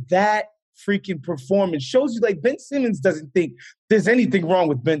after that freaking performance shows you, like, Ben Simmons doesn't think there's anything wrong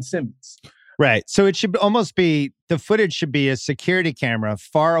with Ben Simmons. Right. So it should almost be, the footage should be a security camera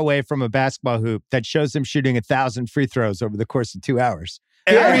far away from a basketball hoop that shows him shooting 1,000 free throws over the course of 2 hours.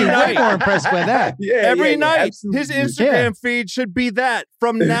 Every night. I'm more impressed by that. Every night. Absolutely. His Instagram feed should be that.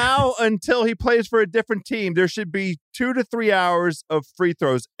 From now until he plays for a different team, there should be 2 to 3 hours of free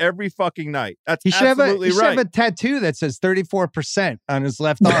throws every fucking night. That's absolutely right. He should have a tattoo that says 34% on his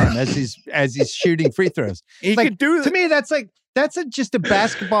left arm as he's shooting free throws. He could do that. To me, that's just a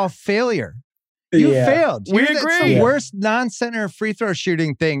basketball failure. You failed. We agree. That's the worst non-center free throw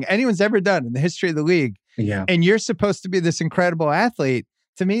shooting thing anyone's ever done in the history of the league. Yeah. And you're supposed to be this incredible athlete.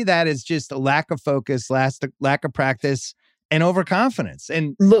 To me, that is just a lack of focus, lack of practice, and overconfidence.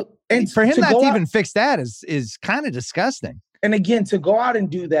 And look, and for him not to even fix that is kind of disgusting. And again, to go out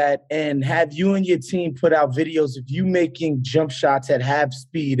and do that and have you and your team put out videos of you making jump shots at half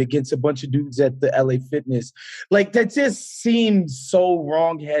speed against a bunch of dudes at the LA Fitness, like, that just seems so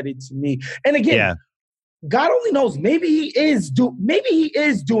wrong-headed to me. And again, God only knows, maybe he is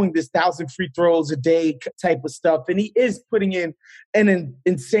doing this 1,000 free throws a day type of stuff, and he is putting in an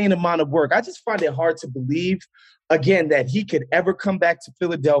insane amount of work. I just find it hard to believe, again, that he could ever come back to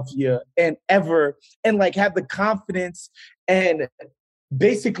Philadelphia and like have the confidence and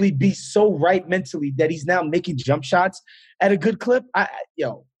basically be so right mentally that he's now making jump shots at a good clip.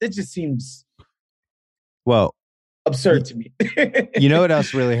 It just seems absurd to me. You know what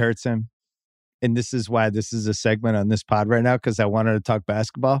else really hurts him? And this is why this is a segment on this pod right now, because I wanted to talk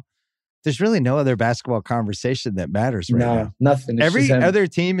basketball. There's really no other basketball conversation that matters right now. Nothing. It's Every other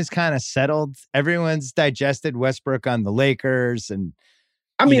team is kind of settled. Everyone's digested Westbrook on the Lakers. And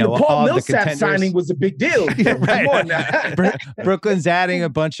I mean, the Paul Millsap signing was a big deal. Come on now. Brooklyn's adding a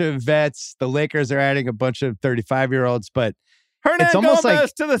bunch of vets. The Lakers are adding a bunch of 35-year-olds. But it's almost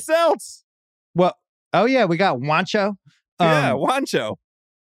like to the Celts. Well, we got Juancho. Juancho.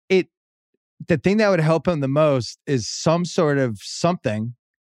 The thing that would help him the most is some sort of something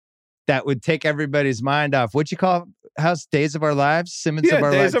that would take everybody's mind off. What'd you call House? Days of Our Lives? Simmons of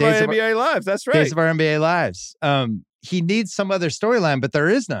Our Lives. Days of Our NBA Lives. That's right. Days of Our NBA Lives. He needs some other storyline, but there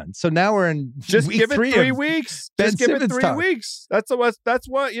is none. So now we're in just week give it 3 weeks. Just give it 3 weeks. That's what that's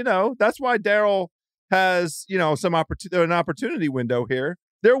why Daryl has, an opportunity window here.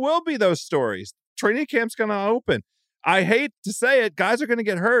 There will be those stories. Training camp's going to open. I hate to say it, guys are going to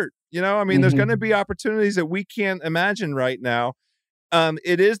get hurt. There's going to be opportunities that we can't imagine right now.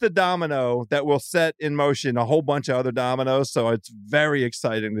 It is the domino that will set in motion a whole bunch of other dominoes. So it's very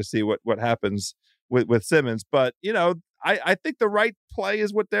exciting to see what happens with Simmons. But, I think the right play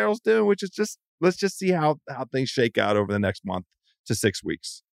is what Daryl's doing, which is let's just see how things shake out over the next month to 6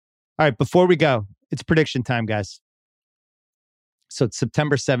 weeks. All right, before we go, it's prediction time, guys. So it's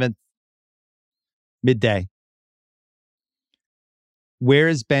September 7th, midday. Where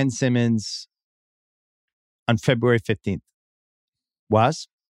is Ben Simmons on February 15th? Was?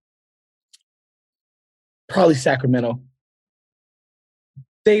 Probably Sacramento.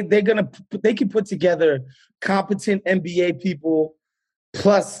 They can put together competent NBA people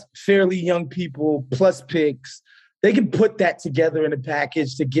plus fairly young people plus picks. They can put that together in a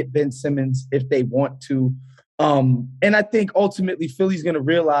package to get Ben Simmons if they want to. And I think ultimately Philly's going to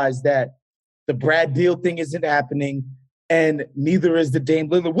realize that the Brad Beal thing isn't happening, and neither is the Dame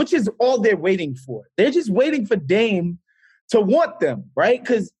Lillard, which is all they're waiting for. They're just waiting for Dame to want them, right?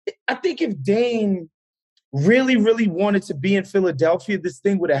 Because I think if Dame really, really wanted to be in Philadelphia, this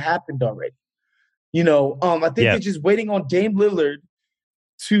thing would have happened already. I think they're just waiting on Dame Lillard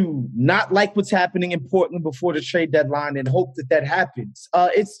to not like what's happening in Portland before the trade deadline and hope that happens.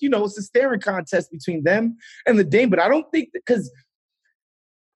 It's a staring contest between them and the Dame, but I don't think because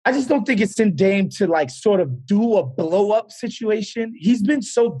I just don't think it's in Dame to like sort of do a blow up situation. He's been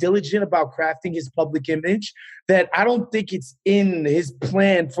so diligent about crafting his public image that I don't think it's in his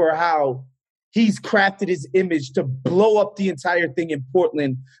plan for how he's crafted his image to blow up the entire thing in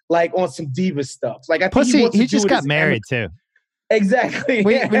Portland, like on some diva stuff. Like I think he just got married too. Exactly.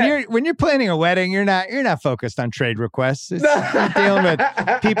 When you're planning a wedding, you're not focused on trade requests. You're dealing with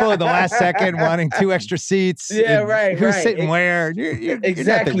people at the last second wanting 2 extra seats. Yeah, right. Who's sitting where? You're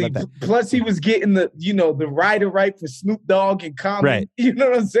exactly. Plus, he was getting the rider right for Snoop Dogg and Common. Right. You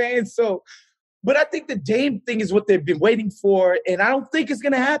know what I'm saying? So, but I think the Dame thing is what they've been waiting for, and I don't think it's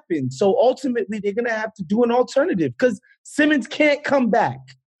going to happen. So ultimately, they're going to have to do an alternative because Simmons can't come back.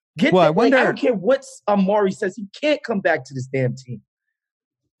 I don't care what Amari says. He can't come back to this damn team.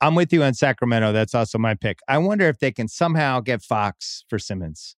 I'm with you on Sacramento. That's also my pick. I wonder if they can somehow get Fox for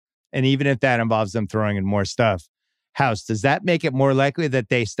Simmons. And even if that involves them throwing in more stuff. House, does that make it more likely that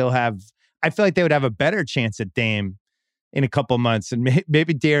they still have... I feel like they would have a better chance at Dame in a couple months. And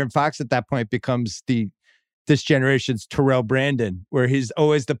maybe De'Aaron Fox at that point becomes this generation's Terrell Brandon, where he's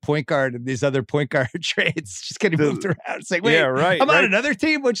always the point guard and these other point guard trades just getting moved around. It's like, wait, I'm on another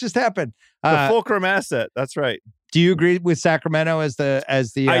team. What just happened? The fulcrum asset. That's right. Do you agree with Sacramento as the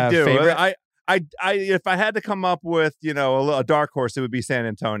I do. favorite? I if I had to come up with a dark horse, it would be San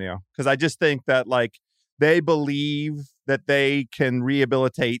Antonio, because I just think that like they believe that they can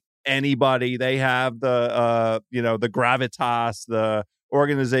rehabilitate anybody. They have the the gravitas, the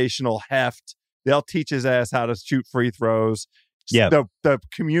organizational heft. They'll teach his ass how to shoot free throws. Yeah, the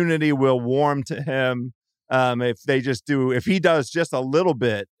community will warm to him. If he does just a little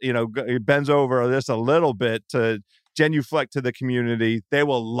bit, bends over just a little bit to genuflect to the community, they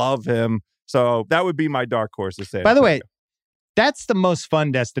will love him. So that would be my dark horse to say. By the way, that's the most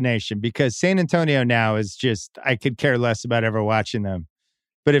fun destination, because San Antonio now is just, I could care less about ever watching them.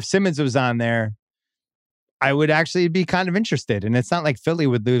 But if Simmons was on there, I would actually be kind of interested. And it's not like Philly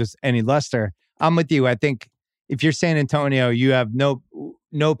would lose any luster. I'm with you. I think if you're San Antonio, you have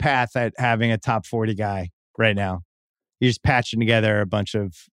no path at having a top 40 guy right now. You're just patching together a bunch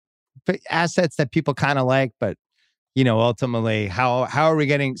of assets that people kind of like, but ultimately, how are we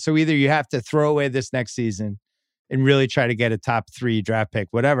getting? So either you have to throw away this next season and really try to get a top 3 draft pick,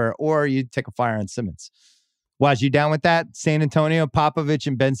 whatever, or you take a flyer on Simmons. Was you down with that? San Antonio, Popovich,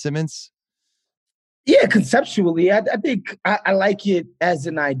 and Ben Simmons? Yeah, conceptually, I think I like it as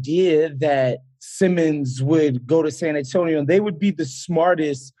an idea that Simmons would go to San Antonio and they would be the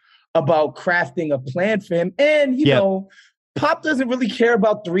smartest about crafting a plan for him. And, Pop doesn't really care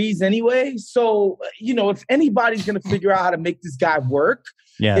about threes anyway. So, if anybody's going to figure out how to make this guy work,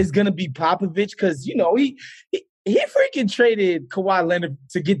 it's going to be Popovich, because, he freaking traded Kawhi Leonard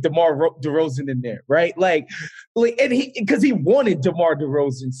to get DeMar DeRozan in there, right? And because he wanted DeMar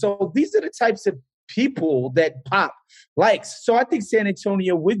DeRozan. So these are the types of people that Pop likes. So I think San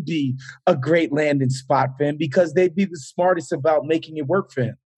Antonio would be a great landing spot for him, because they'd be the smartest about making it work for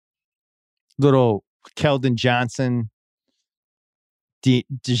him. Little Keldon Johnson,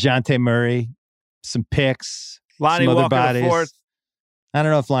 DeJounte Murray, some picks, Lonnie some other Walker bodies. IV. I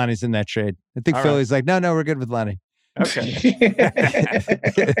don't know if Lonnie's in that trade. I think Philly's like, no, we're good with Lonnie. Okay.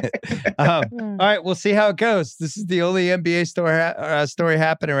 All right, we'll see how it goes. This is the only NBA story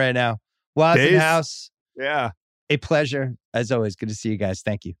happening right now. Wosny House. Yeah. A pleasure. As always, good to see you guys.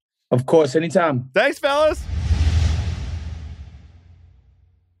 Thank you. Of course, anytime. Thanks, fellas.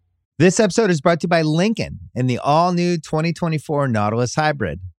 This episode is brought to you by Lincoln and the all-new 2024 Nautilus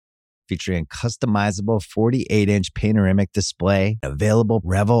Hybrid, featuring customizable 48-inch panoramic display, available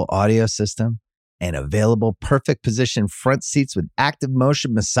Revel audio system, and available perfect position front seats with active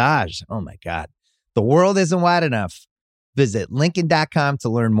motion massage. Oh my God. The world isn't wide enough. Visit Lincoln.com to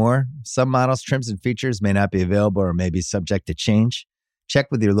learn more. Some models, trims, and features may not be available or may be subject to change. Check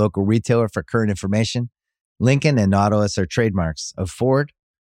with your local retailer for current information. Lincoln and Nautilus are trademarks of Ford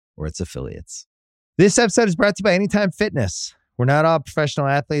or its affiliates. This episode is brought to you by Anytime Fitness. We're not all professional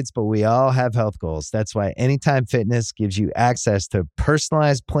athletes, but we all have health goals. That's why Anytime Fitness gives you access to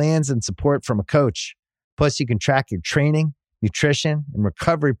personalized plans and support from a coach. Plus, you can track your training, nutrition, and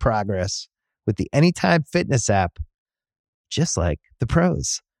recovery progress with the Anytime Fitness app, just like the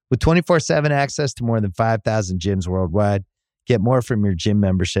pros. With 24/7 access to more than 5,000 gyms worldwide, get more from your gym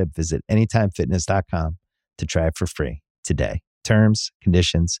membership. Visit anytimefitness.com to try it for free today. Terms,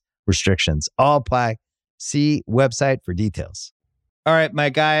 conditions, restrictions all apply. See website for details. All right, my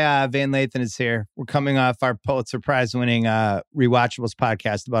guy Van Lathan is here. We're coming off our Pulitzer Prize-winning Rewatchables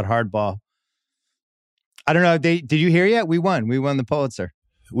podcast about hardball. I don't know. Did you hear yet? We won. We won the Pulitzer.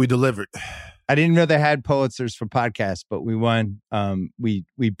 We delivered. I didn't know they had Pulitzers for podcasts, but we won.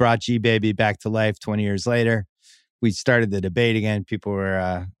 We brought G-Baby back to life 20 years later. We started the debate again. People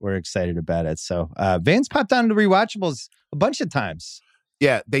were excited about it. So Van's popped on to Rewatchables a bunch of times.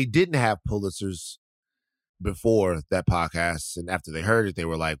 Yeah, they didn't have Pulitzers before that podcast. And after they heard it, they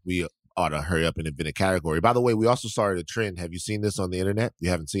were like, we ought to hurry up and invent a category. By the way, we also started a trend. Have you seen this on the internet? You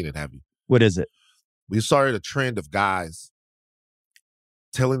haven't seen it, have you? What is it? We started a trend of guys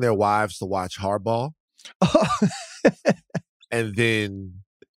telling their wives to watch Hardball and then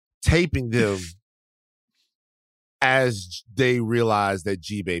taping them as they realize that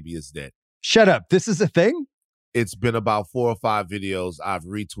G-Baby is dead. Shut up. This is a thing? It's been about 4 or 5 videos. I've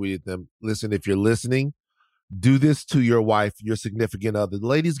retweeted them. Listen, if you're listening, do this to your wife, your significant other. The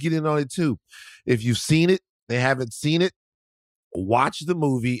ladies get in on it too. If you've seen it, they haven't seen it, watch the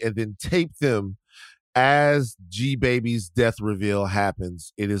movie and then tape them as G-Baby's death reveal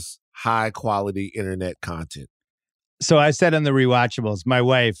happens. It is high quality internet content. So I said on the Rewatchables, my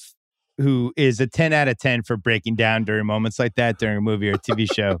wife, who is a 10 out of 10 for breaking down during moments like that during a movie or a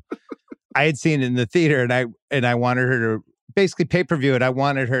TV show, I had seen it in the theater and I wanted her to basically pay-per-view it. I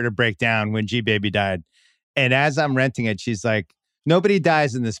wanted her to break down when G-Baby died. And as I'm renting it, she's like, nobody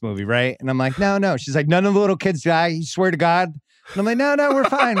dies in this movie, right? And I'm like, no. She's like, none of the little kids die. You swear to God? And I'm like, no, we're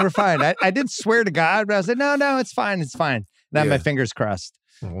fine. We're fine. I didn't swear to God, but I was like, no, it's fine. It's fine. And I had my fingers crossed.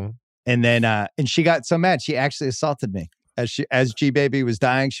 Mm-hmm. And then, and she got so mad, she actually assaulted me. As G-Baby was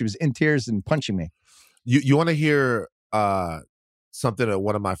dying, she was in tears and punching me. You want to hear something that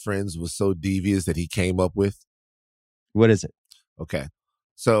one of my friends was so devious that he came up with? What is it? Okay.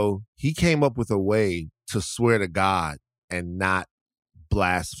 So he came up with a way to swear to God and not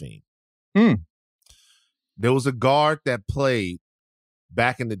blaspheme. There was a guard that played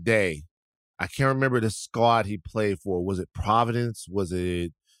back in the day. I can't remember the squad he played for. Was it Providence? Was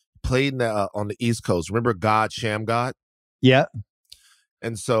it played on the East Coast? Remember God Shamgod? Yeah.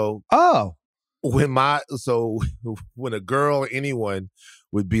 And so, when a girl or anyone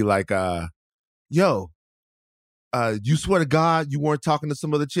would be like, you swear to God you weren't talking to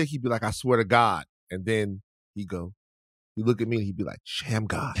some other chick, he'd be like, I swear to God. And then he'd look at me and he'd be like,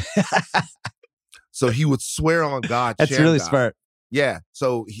 Shamgod. So he would swear on God. That's really smart. Yeah.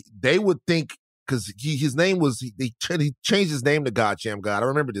 So they would think, because his name was, he changed his name to God Shamgod. I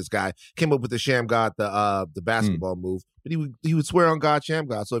remember this guy came up with the Shamgod, the basketball move, but he would swear on God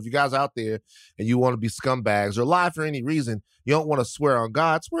Shamgod. So if you guys out there and you want to be scumbags or lie for any reason, you don't want to swear on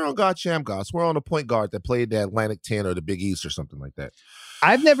God Shamgod. Swear on a point guard that played the Atlantic 10 or the Big East or something like that.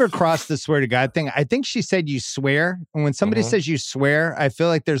 I've never crossed the swear to God thing. I think she said you swear. And when somebody says you swear, I feel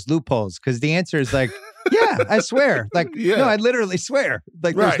like there's loopholes because the answer is like, yeah, I swear. Like, no, I literally swear.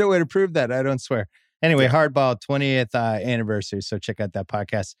 Like, there's no way to prove that. I don't swear. Anyway, Hardball 20th anniversary. So check out that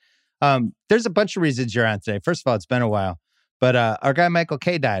podcast. There's a bunch of reasons you're on today. First of all, it's been a while. But our guy Michael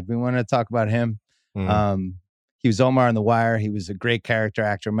K died. We wanted to talk about him. He was Omar on The Wire. He was a great character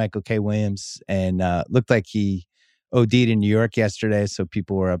actor, Michael K. Williams, and looked like he OD'd in New York yesterday. So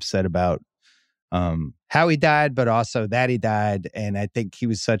people were upset about how he died, but also that he died. And I think he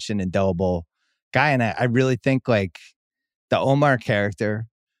was such an indelible guy. And I really think like the Omar character,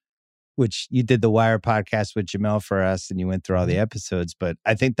 which you did the Wire podcast with Jamel for us and you went through all the episodes, but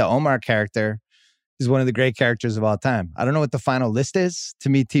I think the Omar character is one of the great characters of all time. I don't know what the final list is. To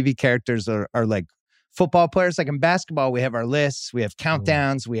me, TV characters are like football players. Like in basketball, we have our lists, we have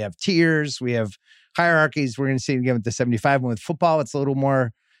countdowns, we have tiers, we have hierarchies. We're going to see it again with the 75. And with football, it's a little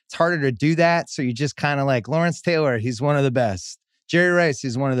more, it's harder to do that. So you just kind of like Lawrence Taylor, he's one of the best. Jerry Rice,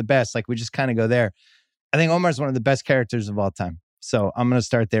 he's one of the best. Like we just kind of go there. I think Omar's one of the best characters of all time. So I'm going to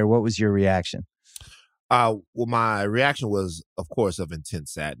start there. What was your reaction? Well, my reaction was, of course, of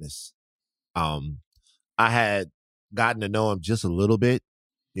intense sadness. I had gotten to know him just a little bit,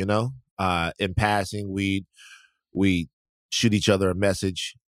 in passing. We shoot each other a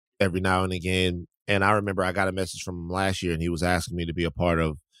message every now and again. And I remember I got a message from him last year, and he was asking me to be a part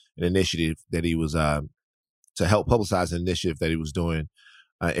of an initiative that he was to help publicize an initiative that he was doing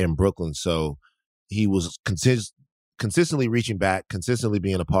in Brooklyn. So he was consistently reaching back, consistently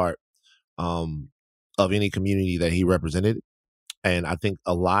being a part of any community that he represented. And I think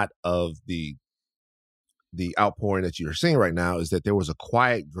a lot of the outpouring that you're seeing right now is that there was a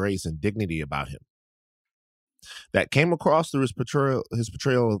quiet grace and dignity about him that came across through his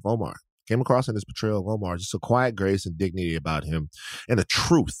portrayal of Omar. Came across in his portrayal of Omar, just a quiet grace and dignity about him, and a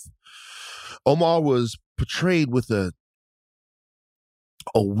truth. Omar was portrayed with a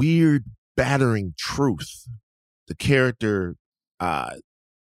weird, battering truth. The character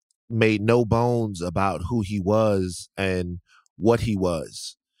made no bones about who he was and what he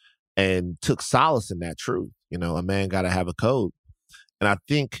was, and took solace in that truth. You know, a man got to have a code. And I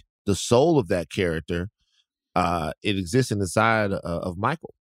think the soul of that character, it exists inside of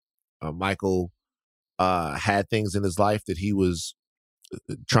Michael. Michael had things in his life that he was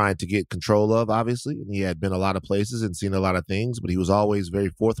trying to get control of, obviously. And he had been a lot of places and seen a lot of things, but he was always very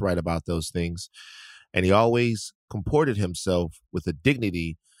forthright about those things. And he always comported himself with a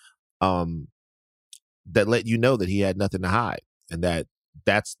dignity that let you know that he had nothing to hide, and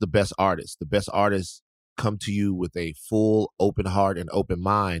that's the best artist. The best artists come to you with a full open heart and open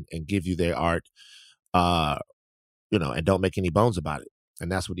mind and give you their art, and don't make any bones about it.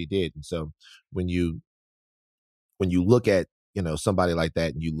 And that's what he did. And so when you look at, somebody like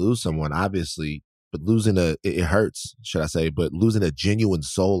that and you lose someone, obviously, but losing it hurts, should I say, but losing a genuine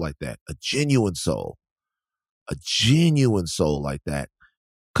soul like that, a genuine soul like that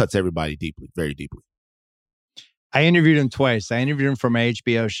cuts everybody deeply, very deeply. I interviewed him twice. I interviewed him for my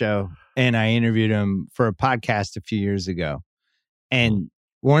HBO show, and I interviewed him for a podcast a few years ago. And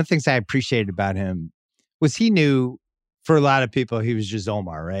one of the things I appreciated about him was he knew, for a lot of people, he was just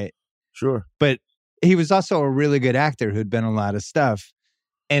Omar, right? Sure. But he was also a really good actor who'd been in a lot of stuff.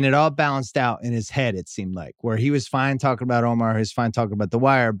 And it all balanced out in his head, it seemed like, where he was fine talking about Omar, he was fine talking about The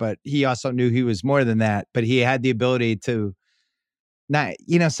Wire, but he also knew he was more than that. But he had the ability to not,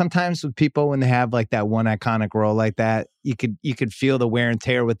 sometimes with people, when they have like that one iconic role like that, you could feel the wear and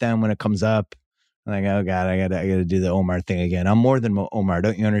tear with them when it comes up. Like, oh God, I gotta do the Omar thing again. I'm more than Omar,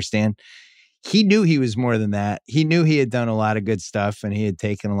 don't you understand? He knew he was more than that. He knew he had done a lot of good stuff and he had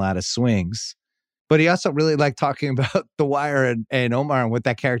taken a lot of swings. But he also really liked talking about The Wire and Omar and what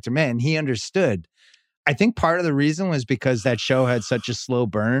that character meant. And he understood. I think part of the reason was because that show had such a slow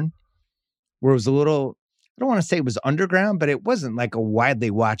burn, where it was a little, I don't want to say it was underground, but it wasn't like a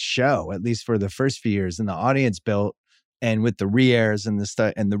widely watched show, at least for the first few years. And the audience built, and with the re-airs and the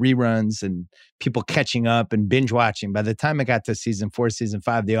stuff and the reruns and people catching up and binge watching. By the time it got to season 4, season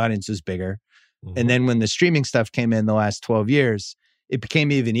 5, the audience was bigger. Mm-hmm. And then when the streaming stuff came in the last 12 years, it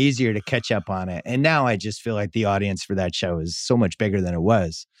became even easier to catch up on it. And now I just feel like the audience for that show is so much bigger than it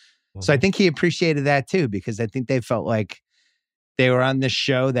was. Mm-hmm. So I think he appreciated that too, because I think they felt like they were on this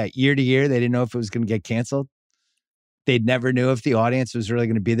show that year to year, they didn't know if it was going to get canceled. They never knew if the audience was really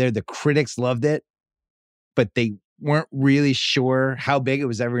going to be there. The critics loved it, but they weren't really sure how big it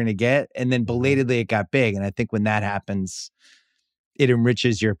was ever going to get. And then belatedly it got big. And I think when that happens, it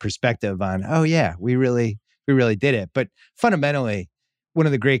enriches your perspective on, oh yeah, we really did it. But fundamentally, one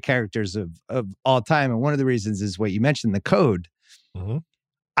of the great characters of all time, and one of the reasons is what you mentioned, the code. Mm-hmm.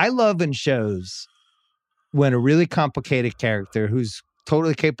 I love in shows when a really complicated character who's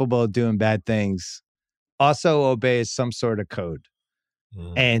totally capable of doing bad things also obeys some sort of code.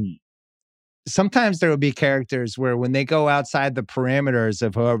 Mm. And sometimes there will be characters where when they go outside the parameters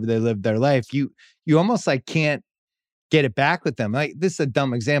of however they live their life, you almost like can't get it back with them. Like, this is a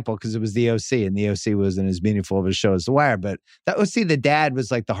dumb example because it was the OC, and the OC wasn't as meaningful of a show as The Wire, but that OC, the dad was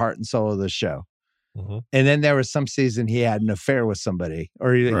like the heart and soul of the show. Mm-hmm. And then there was some season he had an affair with somebody,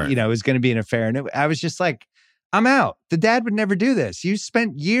 or, right, it was going to be an affair. And I was just like, I'm out. The dad would never do this. You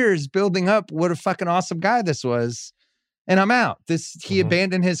spent years building up what a fucking awesome guy this was, and I'm out. He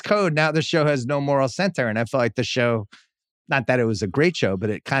abandoned his code. Now the show has no moral center. And I felt like the show, not that it was a great show, but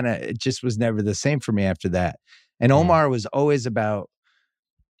it just was never the same for me after that. And Omar was always about,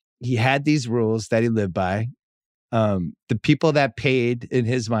 he had these rules that he lived by. The people that paid in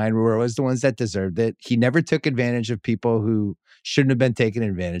his mind were always the ones that deserved it. He never took advantage of people who shouldn't have been taken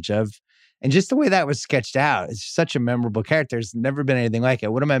advantage of. And just the way that was sketched out, it's such a memorable character. There's never been anything like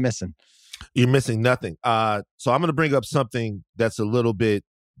it. What am I missing? You're missing nothing. So I'm going to bring up something that's a little bit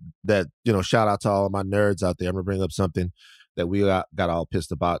that, shout out to all of my nerds out there. I'm going to bring up something that we got all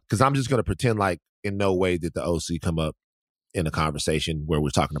pissed about, because I'm just going to pretend like in no way did the OC come up in a conversation where we're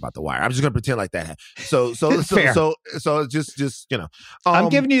talking about The Wire. I'm just gonna pretend like that. So Fair. just I'm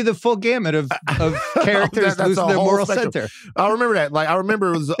giving you the full gamut of characters that's losing a their whole moral spectrum. center. I remember that. Like I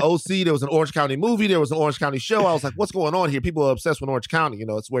remember it was the OC. There was an Orange County movie. There was an Orange County show. I was like, what's going on here? People are obsessed with Orange County. You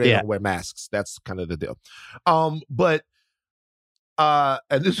know, it's where they don't wear masks. That's kind of the deal. But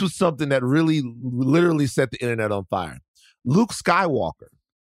and this was something that really literally set the internet on fire. Luke Skywalker.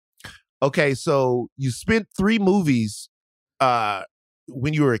 Okay, so you spent 3 movies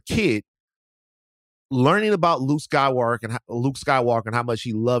when you were a kid learning about Luke Skywalker and how much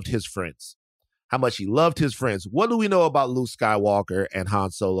he loved his friends. What do we know about Luke Skywalker and Han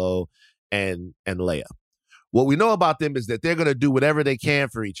Solo and Leia? What we know about them is that they're going to do whatever they can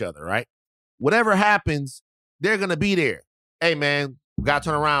for each other, right? Whatever happens, they're going to be there. Hey, man, we got to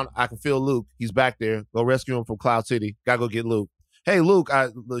turn around. I can feel Luke. He's back there. Go rescue him from Cloud City. Got to go get Luke. Hey, Luke,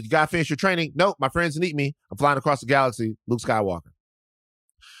 you got to finish your training. Nope, my friends need me. I'm flying across the galaxy. Luke Skywalker.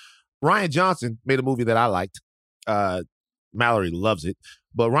 Rian Johnson made a movie that I liked. Mallory loves it.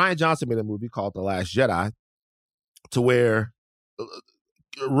 But Rian Johnson made a movie called The Last Jedi to where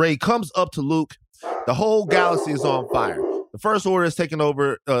Rey comes up to Luke. The whole galaxy is on fire. The First Order is taking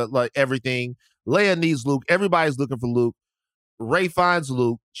over like everything. Leia needs Luke. Everybody's looking for Luke. Rey finds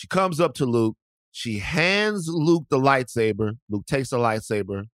Luke. She comes up to Luke. She hands Luke the lightsaber. Luke takes the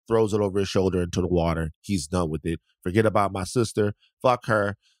lightsaber, throws it over his shoulder into the water. He's done with it. Forget about my sister. Fuck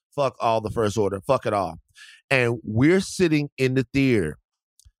her. Fuck all the First Order. Fuck it all. And we're sitting in the theater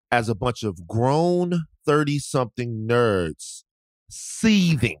as a bunch of grown 30-something nerds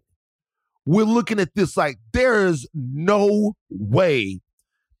seething. We're looking at this like there is no way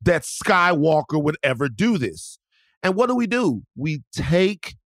that Skywalker would ever do this. And what do? We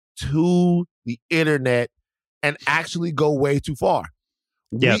take to the internet and actually go way too far.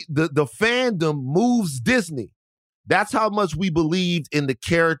 Yep. The fandom moves Disney. That's how much we believed in the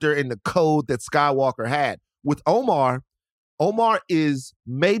character and the code that Skywalker had. With Omar is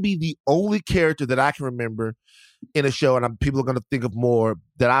maybe the only character that I can remember in a show, and people are going to think of more,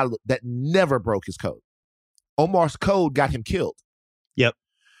 that never broke his code. Omar's code got him killed. Yep.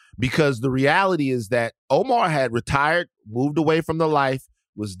 Because the reality is that Omar had retired, moved away from the life,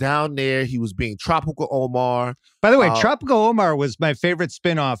 was down there. He was being Tropical Omar. By the way, Tropical Omar was my favorite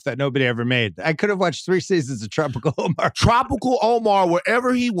spinoff that nobody ever made. I could have watched 3 seasons of Tropical Omar. Tropical Omar,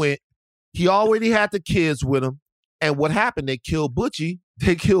 wherever he went, he already had the kids with him. And what happened? They killed Butchie.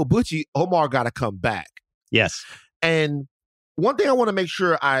 Omar got to come back. Yes. And one thing I want to make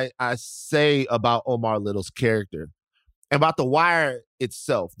sure I say about Omar Little's character and about The Wire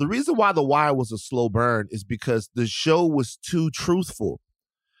itself. The reason why The Wire was a slow burn is because the show was too truthful.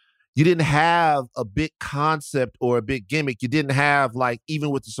 You didn't have a big concept or a big gimmick. You didn't have, like,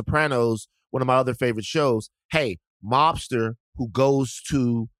 even with The Sopranos, one of my other favorite shows, hey, mobster who goes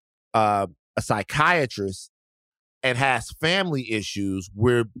to a psychiatrist and has family issues.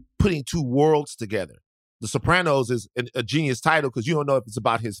 We're putting 2 worlds together. The Sopranos is a genius title because you don't know if it's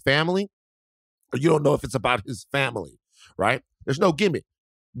about his family or you don't know if it's about his family, right? There's no gimmick.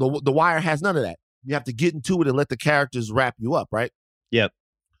 The Wire has none of that. You have to get into it and let the characters wrap you up, right? Yep.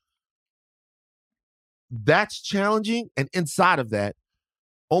 That's challenging. And inside of that,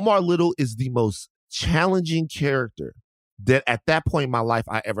 Omar Little is the most challenging character that at that point in my life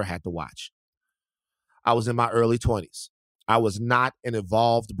I ever had to watch. I was in my early 20s. I was not an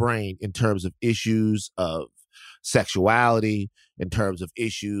evolved brain in terms of issues of sexuality, in terms of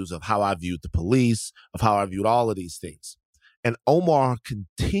issues of how I viewed the police, of how I viewed all of these things. And Omar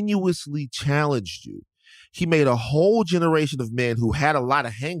continuously challenged you. He made a whole generation of men who had a lot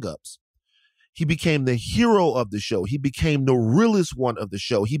of hangups. He became the hero of the show. He became the realest one of the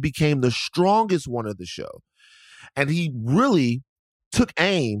show. He became the strongest one of the show. And he really took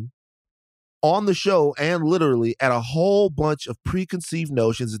aim on the show and literally at a whole bunch of preconceived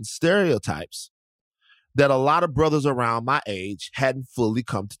notions and stereotypes that a lot of brothers around my age hadn't fully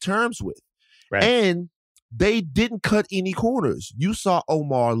come to terms with. Right. And they didn't cut any corners. You saw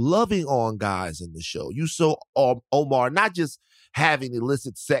Omar loving on guys in the show. You saw Omar not just having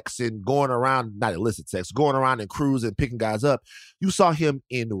illicit sex and going around in crews and picking guys up. You saw him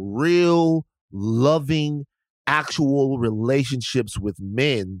in real, loving, actual relationships with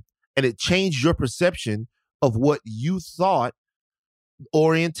men. And it changed your perception of what you thought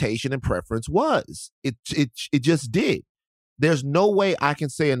orientation and preference was. It just did. There's no way I can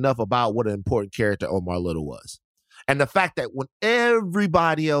say enough about what an important character Omar Little was. And the fact that when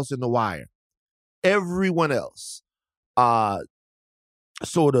everybody else in The Wire, everyone else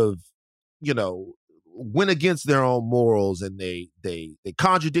sort of, went against their own morals and they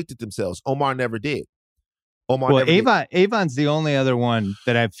contradicted themselves, Omar never did. Omar Well, never did. Avon's the only other one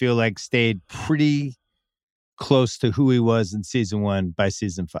that I feel like stayed pretty close to who he was in season 1 by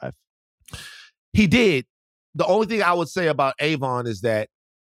season 5. He did. The only thing I would say about Avon is that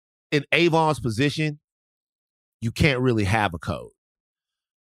in Avon's position, you can't really have a code.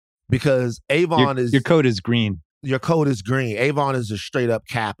 Because Avon your code is green. Your code is green. Avon is a straight up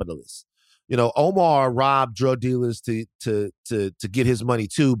capitalist. You know, Omar robbed drug dealers to get his money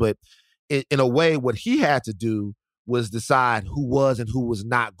too, but in a way, what he had to do was decide who was and who was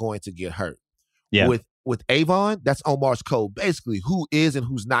not going to get hurt. Yeah. With Avon, that's Omar's code. Basically, who is and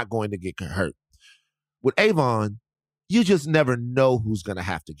who's not going to get hurt. With Avon, you just never know who's going to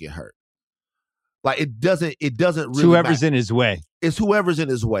have to get hurt. Like it doesn't really whoever's matter. in his way. It's whoever's in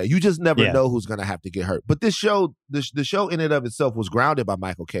his way. You just never know who's going to have to get hurt. But this show, the show in and of itself was grounded by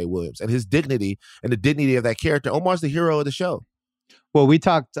Michael K. Williams and his dignity and the dignity of that character. Omar's the hero of the show. Well, we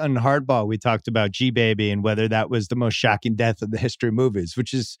talked on Hardball, we talked about G-Baby and whether that was the most shocking death of the history of movies,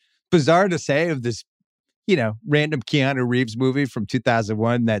 which is bizarre to say of this, you know, random Keanu Reeves movie from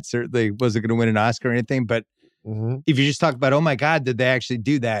 2001 that certainly wasn't going to win an Oscar or anything. But if you just talk about, oh my God, did they actually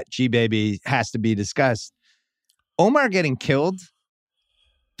do that? G-Baby has to be discussed. Omar getting killed,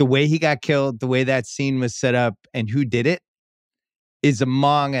 the way he got killed, the way that scene was set up and who did it is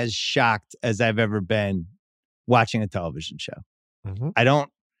among as shocked as I've ever been watching a television show. I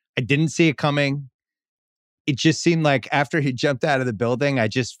didn't see it coming. It just seemed like after he jumped out of the building, I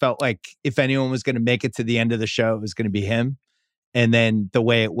just felt like if anyone was going to make it to the end of the show, it was going to be him. And then the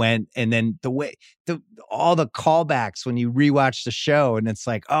way it went, and then all the callbacks when you rewatch the show, and it's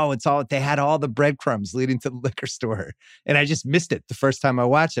like, oh, they had all the breadcrumbs leading to the liquor store. And I just missed it the first time I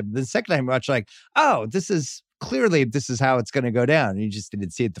watched it. But the second time I watched, like, oh, this is how it's going to go down. And you just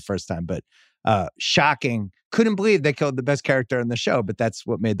didn't see it the first time. But shocking. Couldn't believe they killed the best character in the show, but that's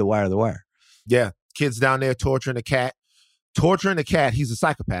what made The Wire The Wire. Yeah. Kids down there torturing a cat. He's a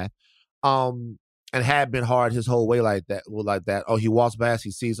psychopath. And had been hard his whole way like that. Oh, he walks past,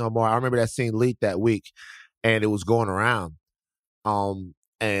 he sees Omar. I remember that scene leaked that week and it was going around. And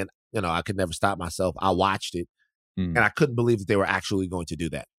you know, I could never stop myself. I watched it and I couldn't believe that they were actually going to do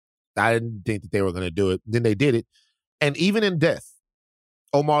that. I didn't think that they were going to do it. Then they did it. And even in death,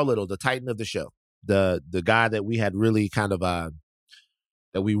 Omar Little, the titan of the show, the guy that we had really kind of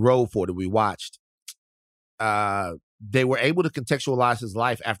that we rode for, that we watched, they were able to contextualize his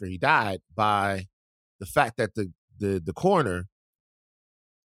life after he died by the fact that the coroner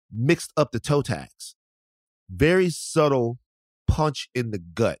mixed up the toe tags. Very subtle punch in the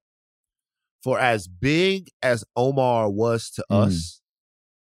gut. For as big as Omar was to us,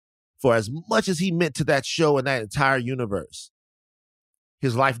 for as much as he meant to that show and that entire universe,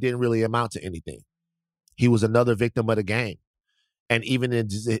 his life didn't really amount to anything. He was another victim of the game. And even in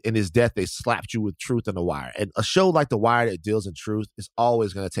his death, they slapped you with truth on The Wire. And a show like The Wire that deals in truth is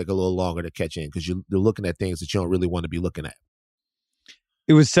always going to take a little longer to catch in because you're looking at things that you don't really want to be looking at.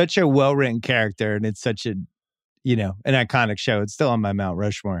 It was such a well-written character, and it's such a, you know, an iconic show. It's still on my Mount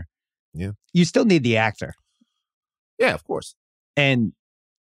Rushmore. Yeah. You still need the actor. Yeah, of course. And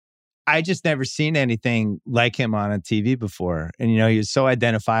I just never seen anything like him on a TV before. And, you know, he was so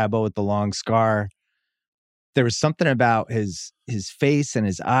identifiable with the long scar. There was something about his face and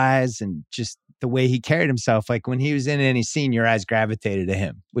his eyes and just the way he carried himself. Like when he was in any scene, your eyes gravitated to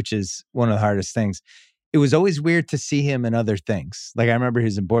him, which is one of the hardest things. It was always weird to see him in other things. Like I remember he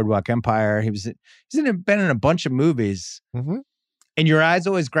was in Boardwalk Empire. He's been in a bunch of movies, and your eyes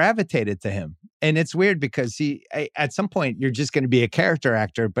always gravitated to him. And it's weird because at some point you're just going to be a character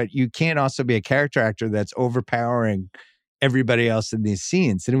actor, but you can't also be a character actor that's overpowering everybody else in these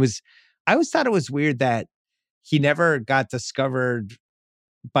scenes. And I always thought it was weird that he never got discovered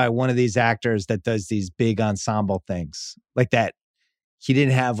by one of these actors that does these big ensemble things like that. He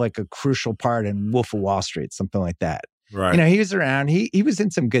didn't have like a crucial part in Wolf of Wall Street, something like that. Right. You know, he was around, he was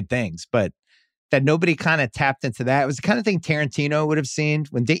in some good things, but that nobody kind of tapped into that. It was the kind of thing Tarantino would have seen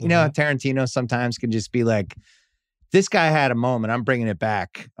when, you know, Tarantino sometimes can just be like, this guy had a moment. I'm bringing it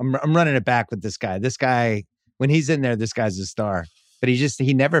back. I'm running it back with this guy. This guy, when he's in there, this guy's a star. But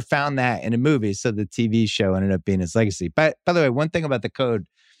he never found that in a movie. So the TV show ended up being his legacy. But by the way, one thing about the code,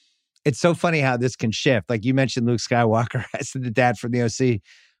 it's so funny how this can shift. Like you mentioned Luke Skywalker as the dad from the OC.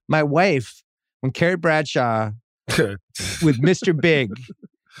 My wife, when Carrie Bradshaw with Mr. Big,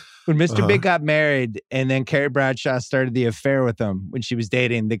 when Mr. Big got married and then Carrie Bradshaw started the affair with him when she was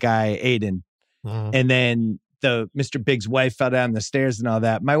dating the guy, Aiden. And then Mr. Big's wife fell down the stairs and all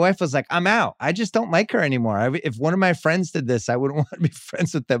that. My wife was like, I'm out. I just don't like her anymore. If one of my friends did this, I wouldn't want to be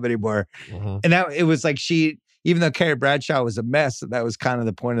friends with them anymore. And it was like even though Carrie Bradshaw was a mess, that was kind of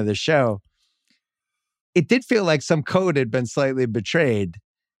the point of the show. it did feel like some code had been slightly betrayed.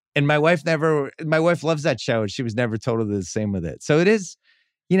 And my wife loves that show, and she was never totally the same with it. So it is,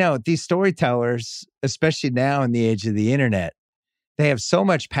 these storytellers, especially now in the age of the internet, they have so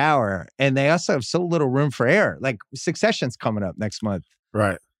much power, and they also have so little room for error. Like Succession's coming up next month.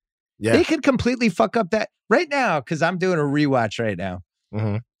 Right. Yeah. They could completely fuck up that right now, because I'm doing a rewatch right now.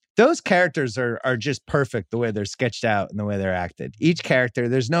 Mm-hmm. Those characters are just perfect the way they're sketched out and the way they're acted. Each character,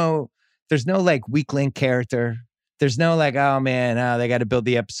 there's no like weak link character. There's no like, oh man, they got to build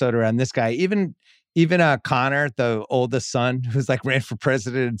the episode around this guy. Even Connor, the oldest son, who's like ran for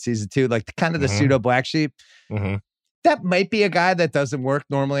president in season 2, like kind of the pseudo black sheep. Mm-hmm. That might be a guy that doesn't work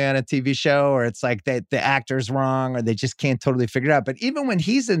normally on a TV show, or it's like the actor's wrong, or they just can't totally figure it out. But even when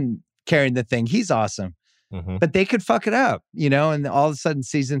he's carrying the thing, he's awesome. Mm-hmm. But they could fuck it up, and all of a sudden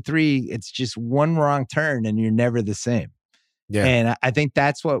season 3, it's just one wrong turn and you're never the same. Yeah. And I think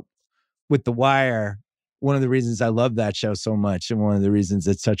that's what, with The Wire, one of the reasons I love that show so much, and one of the reasons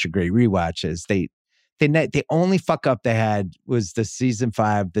it's such a great rewatch, is the only fuck up they had was the season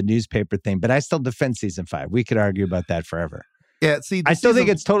 5, the newspaper thing. But I still defend season 5. We could argue about that forever. Yeah. See, I still think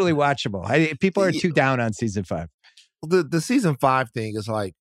it's totally watchable. People are too down on season 5. The season 5 thing is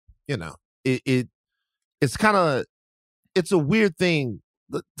like, it's kind of, it's a weird thing.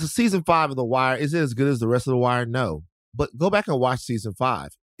 The season 5 of The Wire, is it as good as the rest of The Wire? No. But go back and watch season 5.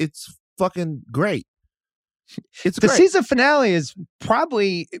 It's fucking great. It's the great. season finale is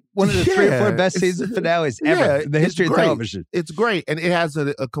probably one of the 3 or 4 best season finales ever in the history of television. It's great, and it has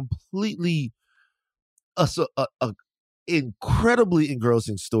a completely, incredibly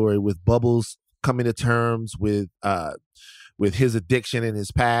engrossing story with Bubbles coming to terms with his addiction in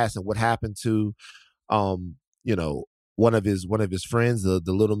his past and what happened to, one of his friends, the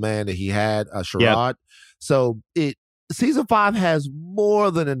little man that he had, Sherrod. Yep. So season 5 has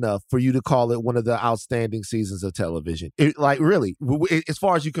more than enough for you to call it one of the outstanding seasons of television. Really, as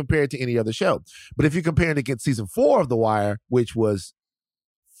far as you compare it to any other show. But if you compare it against season 4 of The Wire, which was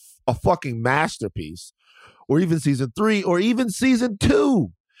a fucking masterpiece, or even season 3, or even season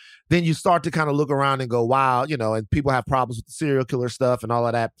 2, then you start to kind of look around and go, wow, and people have problems with the serial killer stuff and all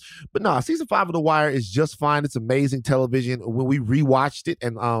of that. But no, season 5 of The Wire is just fine. It's amazing television. When we rewatched it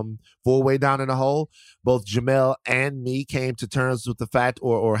and Full Way Down in the Hole, both Jamel and me came to terms with the fact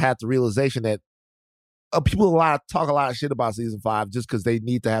or had the realization that people talk a lot of shit about season 5 just because they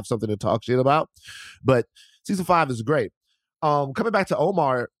need to have something to talk shit about. But season 5 is great. Coming back to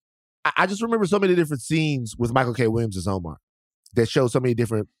Omar, I just remember so many different scenes with Michael K. Williams as Omar that show so many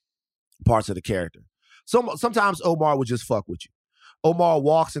different parts of the character. So sometimes Omar would just fuck with you. Omar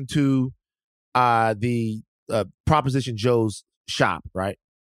walks into the Proposition Joe's shop, right?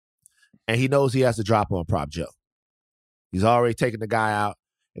 And he knows he has to drop on Prop Joe. He's already taken the guy out,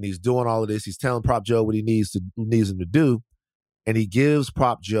 and he's doing all of this. He's telling Prop Joe what he needs him to do, and he gives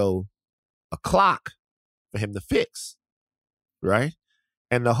Prop Joe a clock for him to fix, right?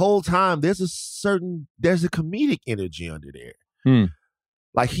 And the whole time, there's a comedic energy under there.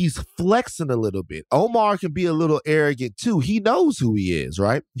 Like he's flexing a little bit. Omar can be a little arrogant too. He knows who he is,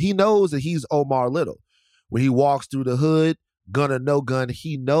 right? He knows that he's Omar Little. When he walks through the hood, gun or no gun,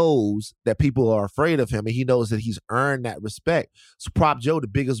 he knows that people are afraid of him, and he knows that he's earned that respect. So Prop Joe, the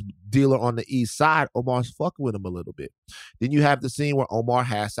biggest dealer on the east side, Omar's fucking with him a little bit. Then you have the scene where Omar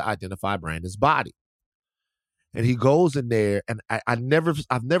has to identify Brandon's body. And he goes in there, and I've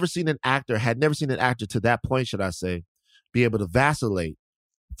never seen an actor to that point, should I say, be able to vacillate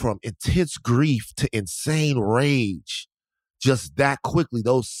from intense grief to insane rage just that quickly.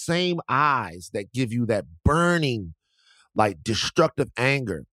 Those same eyes that give you that burning, like destructive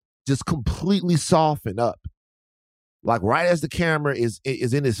anger just completely soften up. Like right as the camera is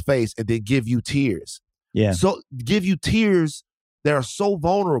in his face, and then give you tears. Yeah. So give you tears that are so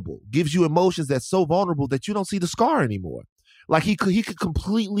vulnerable, gives you emotions that's so vulnerable that you don't see the scar anymore. Like he could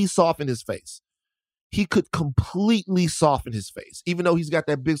completely soften his face. He could completely soften his face, even though he's got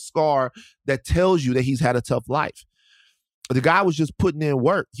that big scar that tells you that he's had a tough life. The guy was just putting in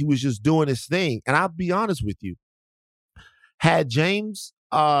work. He was just doing his thing. And I'll be honest with you, had James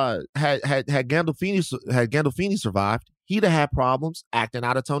had Gandolfini survived, he'd have had problems acting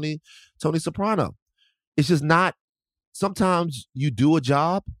out of Tony Soprano. It's just not. Sometimes you do a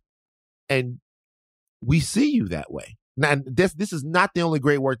job, and we see you that way. Now, this is not the only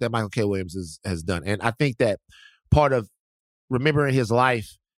great work that Michael K. Williams has done. And I think that part of remembering his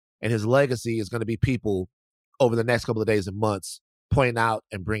life and his legacy is going to be people over the next couple of days and months pointing out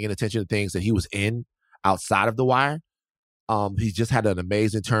and bringing attention to things that he was in outside of The Wire. He's just had an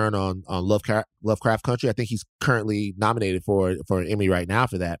amazing turn on Lovecraft Country. I think he's currently nominated for an Emmy right now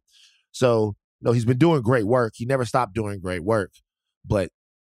for that. So No, he's been doing great work. He never stopped doing great work. But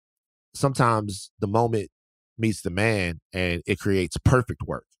sometimes the moment meets the man and it creates perfect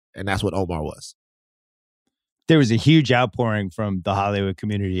work. And that's what Omar was. There was a huge outpouring from the Hollywood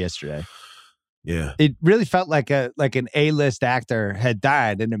community yesterday. Yeah. It really felt like an A-list actor had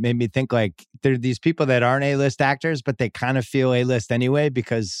died. And it made me think like there are these people that aren't A-list actors, but they kind of feel A-list anyway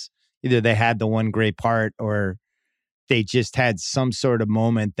because either they had the one great part or they just had some sort of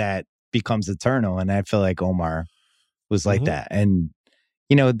moment that becomes eternal. And I feel like Omar was like that. And,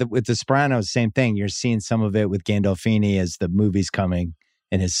 you know, with The Sopranos, same thing. You're seeing some of it with Gandolfini as the movie's coming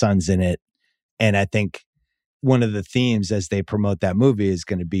and his son's in it. And I think one of the themes as they promote that movie is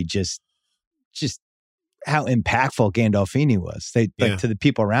going to be just how impactful Gandolfini was. Like to the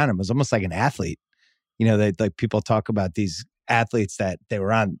people around him, it was almost like an athlete. You know, they like people talk about these athletes that they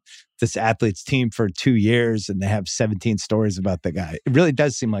were on this athlete's team for 2 years and they have 17 stories about the guy. It really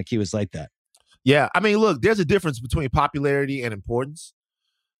does seem like he was like that. Yeah. I mean, look, there's a difference between popularity and importance,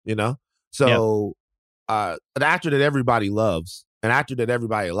 you know? So an actor that everybody loves, an actor that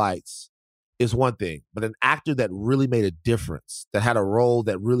everybody likes is one thing, but an actor that really made a difference, that had a role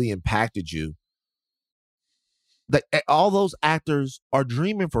that really impacted you, that all those actors are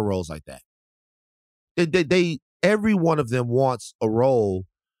dreaming for roles like that. They every one of them wants a role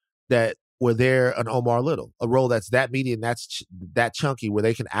that where they're an Omar Little, a role that's that meaty and that's that chunky where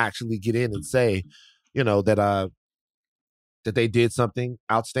they can actually get in and say, you know, that they did something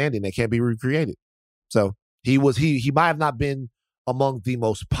outstanding that can't be recreated. So he might have not been among the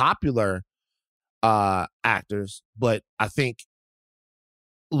most popular actors, but I think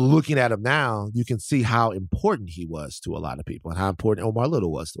looking at him now, you can see how important he was to a lot of people and how important Omar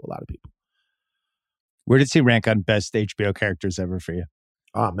Little was to a lot of people. Where does he rank on best HBO characters ever for you?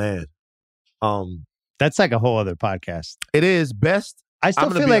 Oh man. That's like a whole other podcast. It is best. I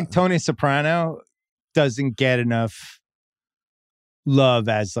still feel like Tony Soprano doesn't get enough love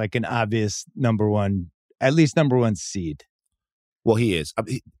as like an obvious number one, at least number one seed. Well, he is.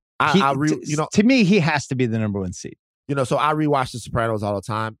 To me, he has to be the number one seed. You know, so I rewatch The Sopranos all the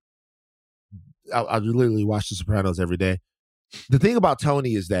time. I literally watch The Sopranos every day. The thing about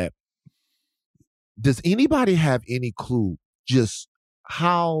Tony is that, does anybody have any clue just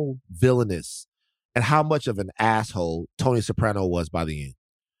how villainous and how much of an asshole Tony Soprano was by the end?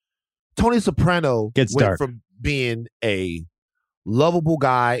 Tony Soprano went from being a lovable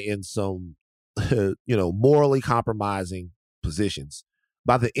guy in some, morally compromising positions.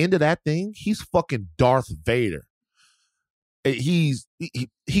 By the end of that thing, he's fucking Darth Vader. He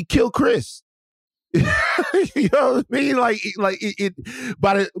killed Chris. You know what I mean?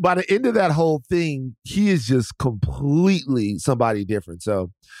 By the end of that whole thing, he is just completely somebody different.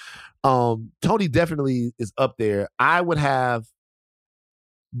 So Tony definitely is up there. I would have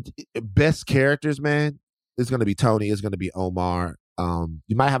best characters, man. It's gonna be Tony, it's gonna be Omar.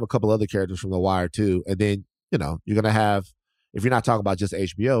 You might have a couple other characters from The Wire too. And then, you're gonna have, if you're not talking about just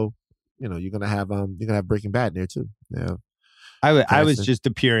HBO, you're gonna have Breaking Bad in there too. Yeah. I was just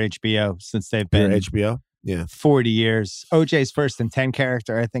a pure HBO since they've been HBO. Yeah. 40 years. OJ's First and 10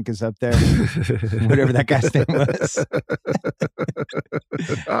 character, I think, is up there. Whatever that guy's name was.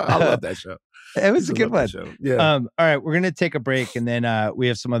 I love that show. It was a good one. Yeah. All right, we're going to take a break and then we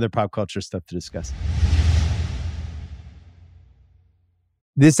have some other pop culture stuff to discuss.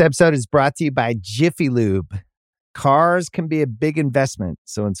 This episode is brought to you by Jiffy Lube. Cars can be a big investment,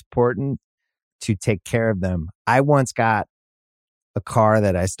 so it's important to take care of them. I once got a car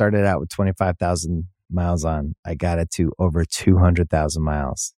that I started out with 25,000 miles on. I got it to over 200,000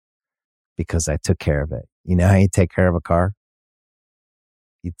 miles because I took care of it. You know how you take care of a car?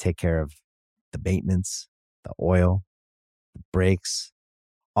 You take care of the maintenance, the oil, the brakes,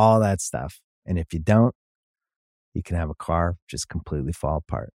 all that stuff. And if you don't, you can have a car just completely fall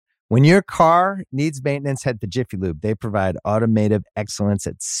apart. When your car needs maintenance, head to Jiffy Lube. They provide automotive excellence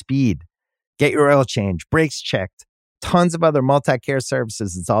at speed. Get your oil change, brakes checked, tons of other multi-care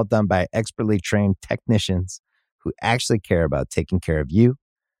services. It's all done by expertly trained technicians who actually care about taking care of you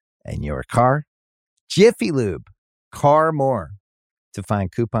and your car. Jiffy Lube, car more. To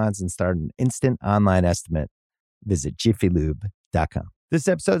find coupons and start an instant online estimate, visit jiffylube.com. This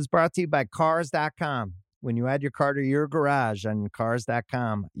episode is brought to you by Cars.com. When you add your car to your garage on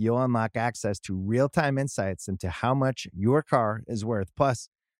Cars.com, you'll unlock access to real-time insights into how much your car is worth. Plus,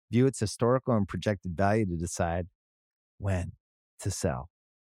 view its historical and projected value to decide when to sell.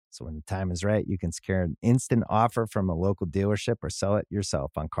 So when the time is right, you can secure an instant offer from a local dealership or sell it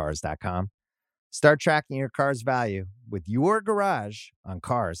yourself on Cars.com. Start tracking your car's value with your garage on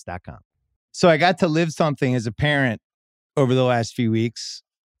Cars.com. So I got to live something as a parent over the last few weeks.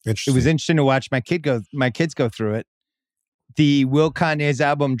 Interesting. It was interesting to watch my kids go through it. The Will Kanye's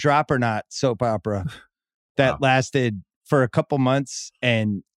album Drop or Not soap opera that lasted for a couple months,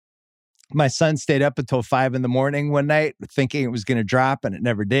 and my son stayed up until 5 a.m. one night thinking it was going to drop, and it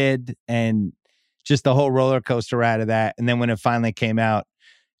never did. And just the whole roller coaster ride of that. And then when it finally came out,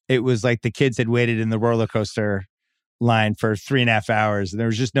 it was like the kids had waited in the roller coaster line for 3.5 hours. And there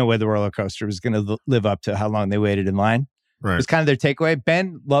was just no way the roller coaster was going to live up to how long they waited in line. Right. It was kind of their takeaway.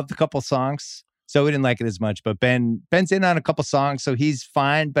 Ben loved a couple songs, so we didn't like it as much. But Ben's in on a couple songs, so he's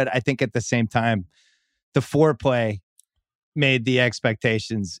fine. But I think at the same time, the foreplay made the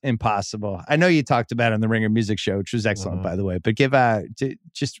expectations impossible. I know you talked about it on the Ringer Music Show, which was excellent, by the way. But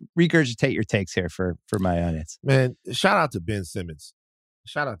just regurgitate your takes here for my audience. Man, shout out to Ben Simmons.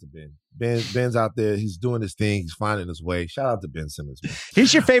 Shout out to Ben. Ben's out there. He's doing his thing. He's finding his way. Shout out to Ben Simmons, man.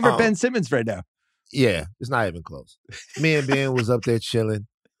 He's your favorite Ben Simmons right now. Yeah, it's not even close. Me and Ben was up there chilling.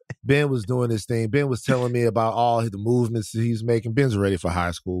 Ben was doing his thing. Ben was telling me about all the movements that he's making. Ben's ready for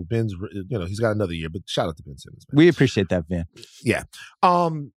high school. Ben's, he's got another year, but shout out to Ben Simmons, man. We appreciate that, Ben. Yeah.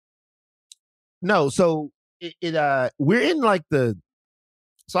 No, so we're in like so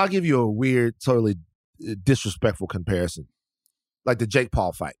I'll give you a weird, totally disrespectful comparison. Like the Jake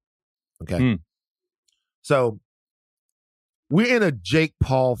Paul fight. Okay. So we're in a Jake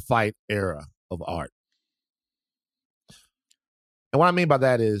Paul fight era of art. And what I mean by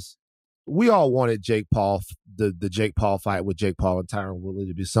that is we all wanted Jake Paul, the Jake Paul fight with Jake Paul and Tyron Woodley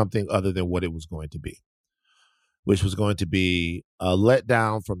to be something other than what it was going to be, which was going to be a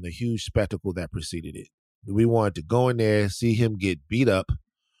letdown from the huge spectacle that preceded it. We wanted to go in there, see him get beat up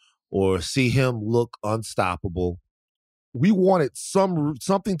or see him look unstoppable. We wanted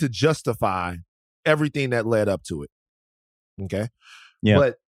something to justify everything that led up to it. Okay? Yeah.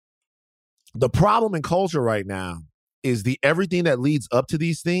 But the problem in culture right now is everything that leads up to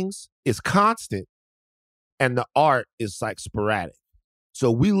these things is constant and the art is like sporadic.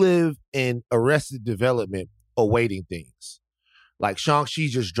 So we live in arrested development awaiting things. Like Shang-Chi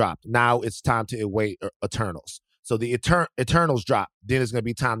just dropped. Now it's time to await Eternals. So the Eternals drop. Then it's going to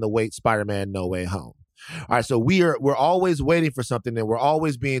be time to wait Spider-Man No Way Home. All right, so we're always waiting for something, and we're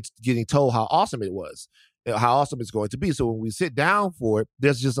always getting told how awesome it was, how awesome it's going to be. So when we sit down for it,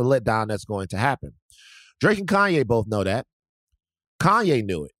 there's just a letdown that's going to happen. Drake and Kanye both know that. Kanye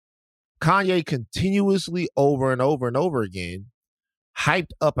knew it. Kanye continuously over and over and over again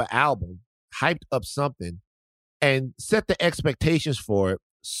hyped up an album, hyped up something, and set the expectations for it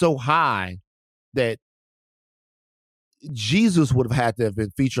so high that Jesus would have had to have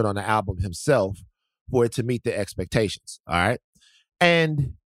been featured on the album himself for it to meet the expectations. All right.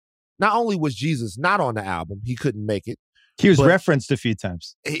 And not only was Jesus not on the album, he couldn't make it. He was referenced a few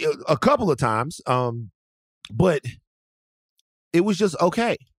times. A couple of times. But it was just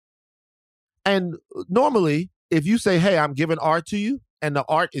okay. And normally, if you say, hey, I'm giving art to you, and the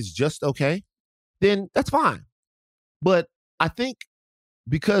art is just okay, then that's fine. But I think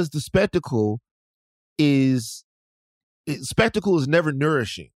because the spectacle is never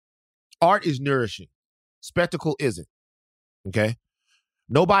nourishing. Art is nourishing. Spectacle isn't. Okay?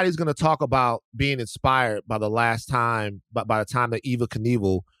 Nobody's going to talk about being inspired by the time that Eva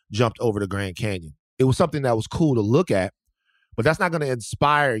Knievel jumped over the Grand Canyon. It was something that was cool to look at, but that's not going to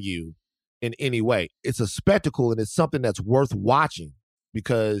inspire you in any way. It's a spectacle, and it's something that's worth watching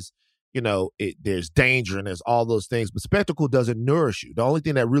because, there's danger and there's all those things, but spectacle doesn't nourish you. The only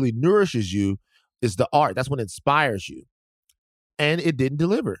thing that really nourishes you is the art. That's what inspires you. And it didn't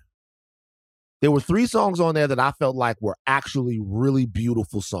deliver. There were 3 songs on there that I felt like were actually really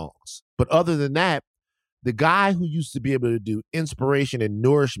beautiful songs. But other than that, the guy who used to be able to do inspiration and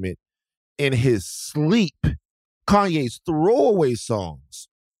nourishment in his sleep, Kanye's throwaway songs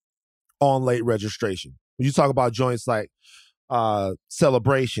on Late Registration. When you talk about joints like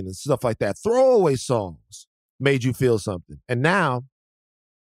Celebration and stuff like that, throwaway songs made you feel something. And now,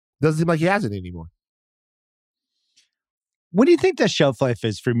 doesn't seem like he has it anymore. What do you think the shelf life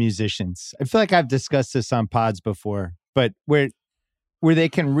is for musicians? I feel like I've discussed this on pods before, but where they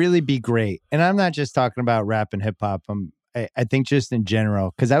can really be great. And I'm not just talking about rap and hip hop. I think just in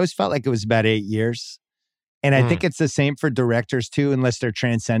general, because I always felt like it was about 8 years. And I think it's the same for directors too, unless they're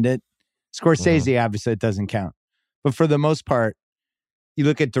transcendent. Scorsese, obviously, it doesn't count. But for the most part, you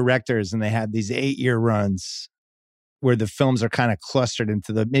look at directors and they have these 8-year runs where the films are kind of clustered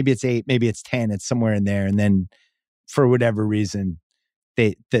into maybe it's 8, maybe it's 10, it's somewhere in there. And then for whatever reason,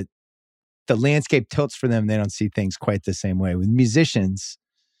 the landscape tilts for them. They don't see things quite the same way. With musicians,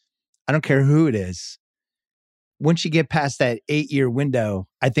 I don't care who it is. Once you get past that 8-year window,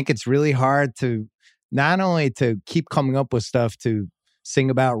 I think it's really hard to not only to keep coming up with stuff to sing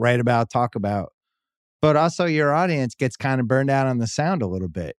about, write about, talk about. But also your audience gets kind of burned out on the sound a little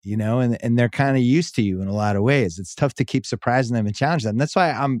bit, you know, and they're kind of used to you in a lot of ways. It's tough to keep surprising them and challenging them. That's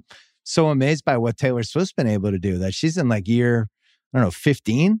why I'm so amazed by what Taylor Swift's been able to do. That she's in like year, I don't know,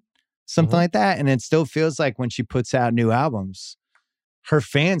 15, something like that. And it still feels like when she puts out new albums, her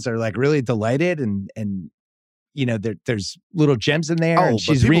fans are like really delighted and you know, there's little gems in there. And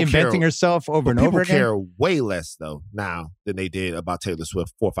she's reinventing herself over and over again. People care way less though now than they did about Taylor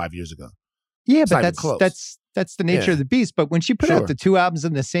Swift 4 or 5 years ago. Yeah, but that's the nature of the beast. But when she put out the 2 albums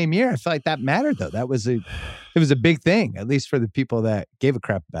in the same year, I feel like that mattered though. It was a big thing, at least for the people that gave a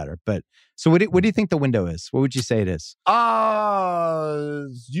crap about her. But so what do you think the window is? What would you say it is?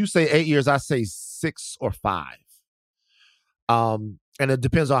 You say 8 years, I say 6 or 5. And it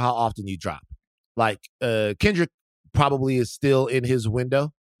depends on how often you drop. Like Kendrick probably is still in his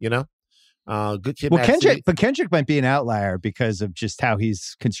window, you know? Good kid. Well, Kendrick might be an outlier because of just how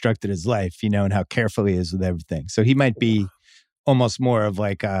he's constructed his life, you know, and how careful he is with everything. So he might be almost more of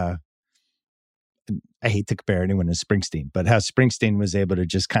like I hate to compare anyone to Springsteen, but how Springsteen was able to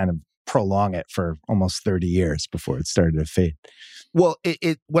just kind of prolong it for almost 30 years before it started to fade. Well,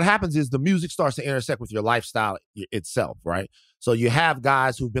 what happens is the music starts to intersect with your lifestyle itself, right? So you have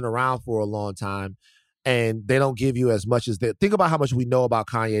guys who've been around for a long time, and they don't give you as much as they think about how much we know about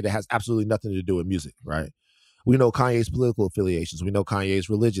Kanye that has absolutely nothing to do with music, right? We know Kanye's political affiliations. We know Kanye's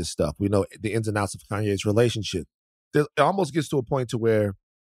religious stuff. We know the ins and outs of Kanye's relationship. It almost gets to a point to where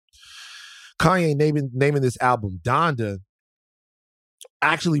Kanye naming this album Donda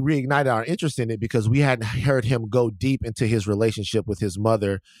actually reignited our interest in it because we hadn't heard him go deep into his relationship with his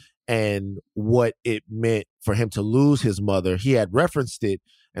mother and what it meant for him to lose his mother. He had referenced it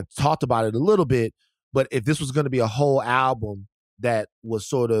and talked about it a little bit, but if this was going to be a whole album that was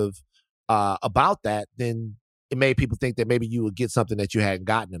sort of about that, then it made people think that maybe you would get something that you hadn't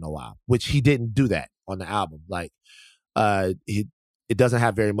gotten in a while, which he didn't do that on the album. Like, it doesn't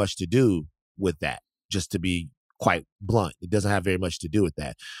have very much to do with that, just to be quite blunt. It doesn't have very much to do with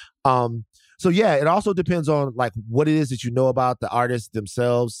that. So yeah, it also depends on like what it is that you know about the artists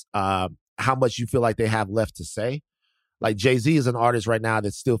themselves, how much you feel like they have left to say. Like Jay-Z is an artist right now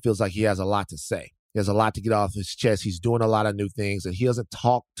that still feels like he has a lot to say. He has a lot to get off his chest. He's doing a lot of new things, and he doesn't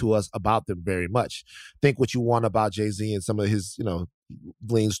talk to us about them very much. Think what you want about Jay-Z and some of his, you know,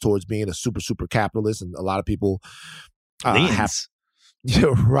 leans towards being a super capitalist, and a lot of people have.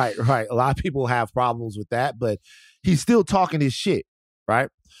 Yeah, right. A lot of people have problems with that, but he's still talking his shit, right?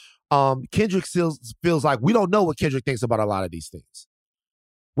 Kendrick still feels like we don't know what Kendrick thinks about a lot of these things.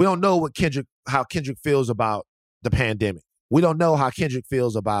 We don't know how Kendrick feels about the pandemic. We don't know how Kendrick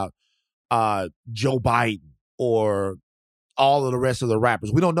feels about Joe Biden or all of the rest of the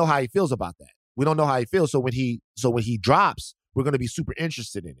rappers. We don't know how he feels about that. We don't know how he feels. So when he drops, we're going to be super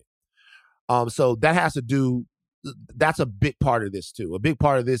interested in it. So that has to do. That's a big part of this too. A big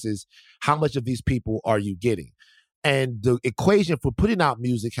part of this is how much of these people are you getting? And the equation for putting out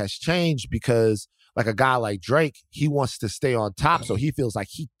music has changed because like a guy like Drake, he wants to stay on top. So he feels like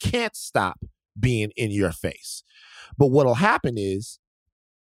he can't stop being in your face. But what'll happen is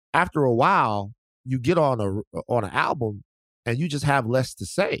after a while, you get on an album and you just have less to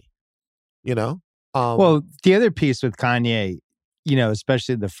say, you know? Well, the other piece with Kanye, you know,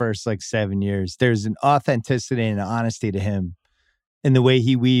 especially the first like 7 years, there's an authenticity and an honesty to him in the way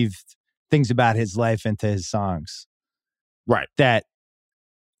he weaved things about his life into his songs. Right. That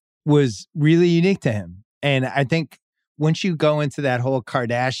was really unique to him. And I think once you go into that whole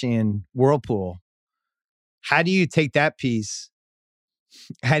Kardashian whirlpool, how do you take that piece?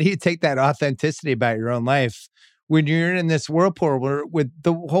 How do you take that authenticity about your own life when you're in this whirlpool where with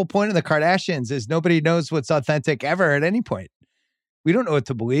the whole point of the Kardashians is nobody knows what's authentic ever at any point? We don't know what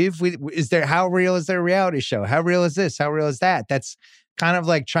to believe. How real is their reality show? How real is this? How real is that? That's kind of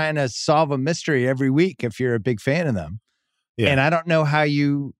like trying to solve a mystery every week if you're a big fan of them. Yeah. And I don't know how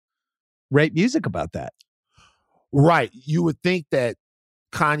you write music about that. Right. You would think that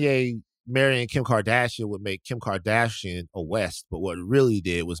Kanye marrying Kim Kardashian would make Kim Kardashian a West, but what it really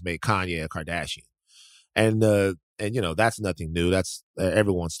did was make Kanye a Kardashian. And you know, that's nothing new. That's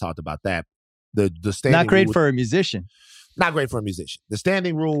everyone's talked about that. The standing not great for a musician. Not great for a musician. The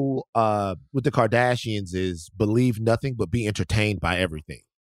standing rule with the Kardashians is believe nothing but be entertained by everything.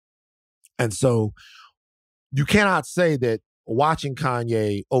 And so you cannot say that watching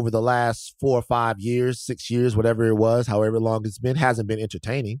Kanye over the last 4 or 5 years, 6 years, whatever it was, however long it's been, hasn't been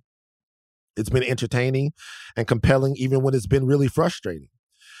entertaining. It's been entertaining and compelling even when it's been really frustrating.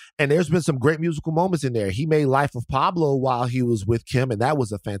 And there's been some great musical moments in there. He made Life of Pablo while he was with Kim, and that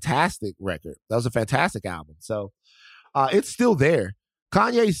was a fantastic record. That was a fantastic album. So it's still there.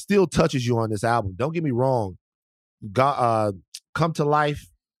 Kanye still touches you on this album. Don't get me wrong. Come to Life,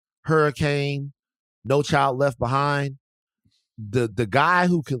 Hurricane, No Child Left Behind. The guy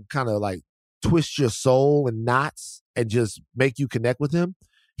who can kind of like twist your soul in knots and just make you connect with him,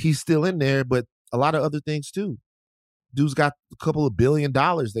 he's still in there, but a lot of other things too. Dude's got a couple of $1 billion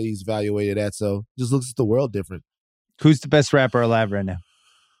that he's evaluated at, so just looks at the world different. Who's the best rapper alive right now?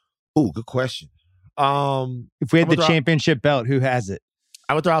 Oh, good question. If we had the championship belt, who has it?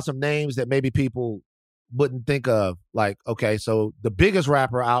 I would throw out some names that maybe people wouldn't think of. Like, okay, so the biggest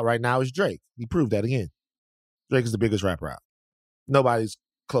rapper out right now is Drake. He proved that again. Drake is the biggest rapper out. Nobody's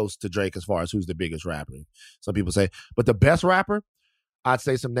close to Drake as far as who's the biggest rapper. Some people say. But the best rapper, I'd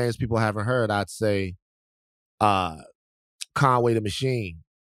say some names people haven't heard. I'd say Conway the Machine.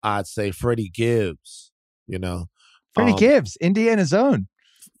 I'd say Freddie Gibbs, you know. Freddie Gibbs, Indiana's own.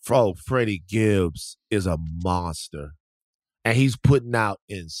 Freddie Gibbs is a monster. And he's putting out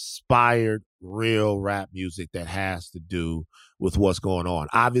inspired, real rap music that has to do with what's going on.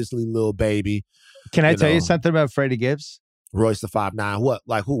 Obviously, Lil Baby. Can I tell you something about Freddie Gibbs? Royce the 5'9". What?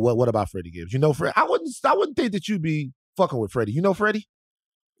 Like who? What about Freddie Gibbs? You know, Freddie? I wouldn't think that you'd be fucking with Freddie. You know Freddie?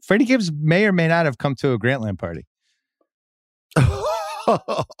 Freddie Gibbs may or may not have come to a Grantland party.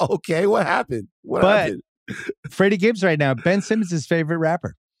 Okay, what happened? What happened? Freddie Gibbs right now, Ben Simmons' his favorite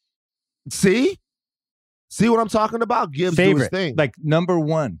rapper. See what I'm talking about? Gibbs do his thing. Like number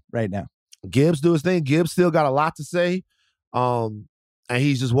one right now. Gibbs do his thing. Gibbs still got a lot to say. And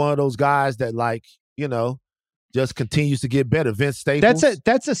he's just one of those guys that, like, you know, just continues to get better. Vince Staples.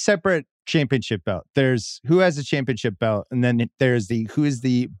 That's a separate championship belt. There's who has a championship belt, and then there's who is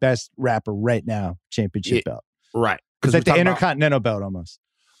the best rapper right now championship belt. Right. It's like the Intercontinental belt almost.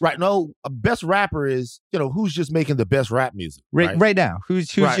 Right. No, a best rapper is, you know, who's just making the best rap music. Right now. Who's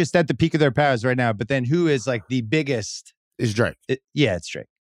just at the peak of their powers right now. But then who is like the biggest? Is Drake. It's Drake.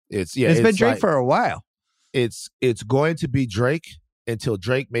 It's been Drake for a while. It's going to be Drake until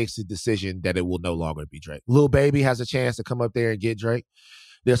Drake makes the decision that it will no longer be Drake. Lil Baby has a chance to come up there and get Drake.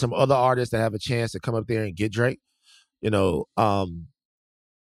 There's some other artists that have a chance to come up there and get Drake, you know,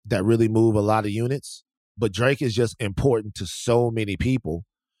 that really move a lot of units. But Drake is just important to so many people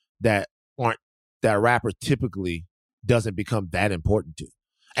that rapper typically doesn't become that important to.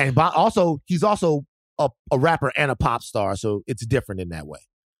 And he's also a rapper and a pop star, so it's different in that way.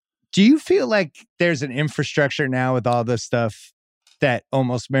 Do you feel like there's an infrastructure now with all this stuff that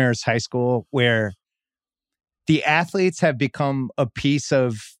almost mirrors high school, where the athletes have become a piece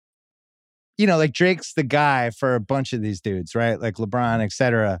of, you know, like Drake's the guy for a bunch of these dudes, right? Like LeBron,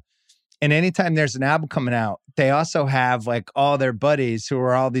 etc. And anytime there's an album coming out, they also have like all their buddies who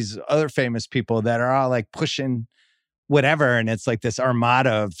are all these other famous people that are all like pushing whatever. And it's like this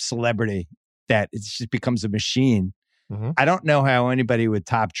armada of celebrity that it just becomes a machine. Mm-hmm. I don't know how anybody would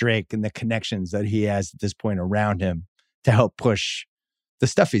top Drake and the connections that he has at this point around him to help push the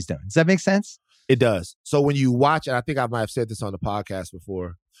stuff he's doing. Does that make sense? It does. So when you watch, and I think I might have said this on the podcast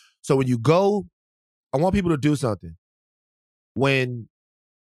before. So when you go, I want people to do something. When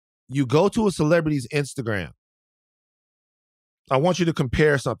you go to a celebrity's Instagram, I want you to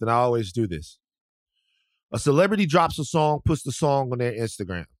compare something. I always do this. A celebrity drops a song, puts the song on their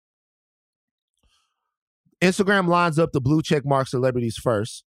Instagram. Instagram lines up the blue check mark celebrities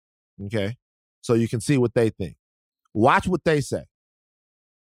first, okay? So you can see what they think. Watch what they say.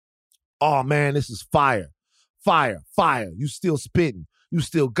 Oh, man, this is fire. Fire, fire. You still spitting. You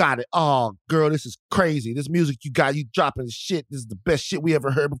still got it. Oh, girl, this is crazy. This music you got, you dropping the shit. This is the best shit we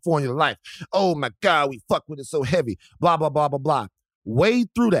ever heard before in your life. Oh, my God, we fuck with it so heavy. Blah, blah, blah, blah, blah. Wade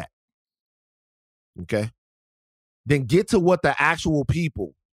through that. Okay? Then get to what the actual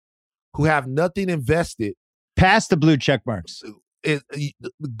people who have nothing invested. Past the blue check marks.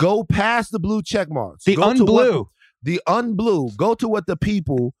 Go past the blue check marks. The unblue. The unblue. Go to what the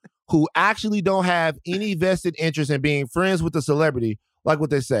people who actually don't have any vested interest in being friends with the celebrity, like what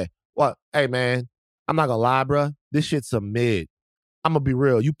they say. Well, hey, man, I'm not going to lie, bro. This shit's a mid. I'm going to be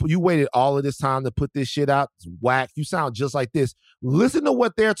real. You waited all of this time to put this shit out. It's whack. You sound just like this. Listen to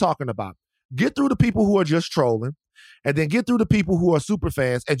what they're talking about. Get through the people who are just trolling, and then get through the people who are super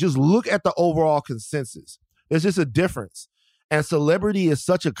fans, and just look at the overall consensus. There's just a difference. And celebrity is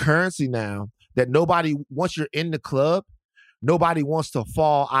such a currency now that nobody, once you're in the club, nobody wants to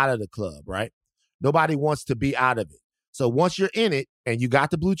fall out of the club, right? Nobody wants to be out of it. So once you're in it and you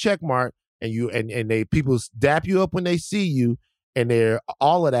got the blue check mark and they people dap you up when they see you and they're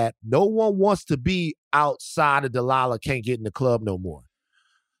all of that, no one wants to be outside of Delilah, can't get in the club no more.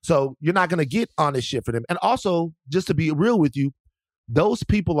 So you're not going to get on this shit for them. And also, just to be real with you, those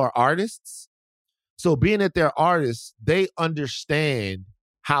people are artists. So being that they're artists, they understand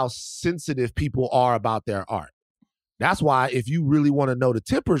how sensitive people are about their art. That's why if you really want to know the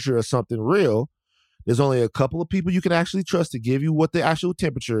temperature of something real, there's only a couple of people you can actually trust to give you what the actual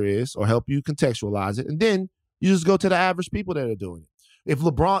temperature is or help you contextualize it. And then you just go to the average people that are doing it. If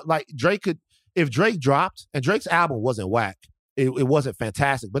LeBron, like if Drake dropped, and Drake's album wasn't whack, it wasn't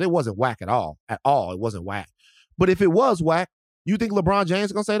fantastic, but it wasn't whack at all. At all, it wasn't whack. But if it was whack, you think LeBron James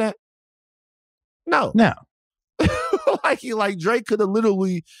is going to say that? No. Like Drake could have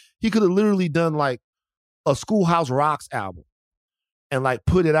literally done like a Schoolhouse Rocks album and like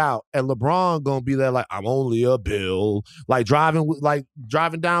put it out, and LeBron gonna be there like, I'm only a bill, like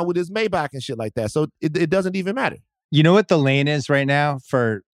driving down with his Maybach and shit like that. So it doesn't even matter. You know what the lane is right now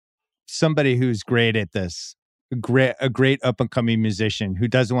for somebody who's great at this, a great up and coming musician who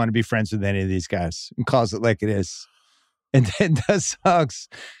doesn't want to be friends with any of these guys and calls it like it is, and then does songs,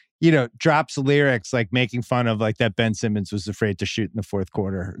 drops lyrics like making fun of like that Ben Simmons was afraid to shoot in the fourth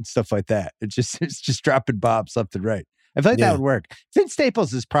quarter and stuff like that. It's just dropping bombs left and right. I feel like that would work. Vince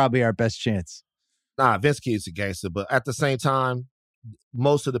Staples is probably our best chance. Nah, Vince Keith's a gangster, but at the same time,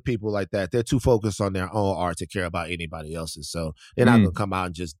 most of the people like that, they're too focused on their own art to care about anybody else's. So they're not gonna come out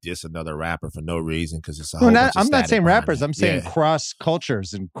and just diss another rapper for no reason because it's a whole bunch of I'm not saying rappers. it. I'm saying cross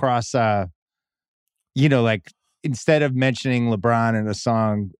cultures and cross. Like instead of mentioning LeBron in a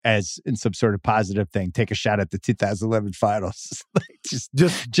song as in some sort of positive thing, take a shot at the 2011 finals. just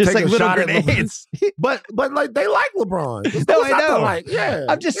like little grenades. but like they like LeBron. No, I know.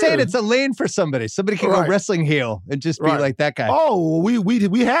 I'm just saying it's a lane for somebody. Somebody can go wrestling heel and just be like that guy. Oh,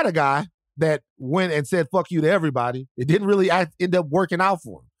 we had a guy that went and said "fuck you" to everybody. It didn't really end up working out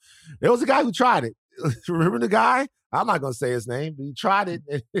for him. There was a guy who tried it. Remember the guy? I'm not going to say his name, but he tried it.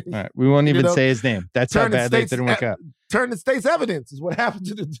 All right, we won't even say his name. That's how badly it didn't work out. Turn the state's evidence is what happened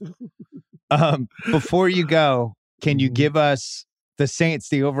to the dude. Before you go, can you give us the Saints?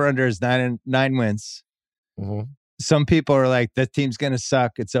 The over/under is 9 wins. Mm-hmm. Some people are like, that team's going to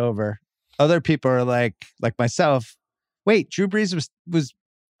suck. It's over. Other people are like myself. Wait, Drew Brees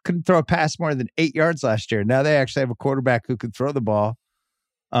couldn't throw a pass more than 8 yards last year. Now they actually have a quarterback who could throw the ball.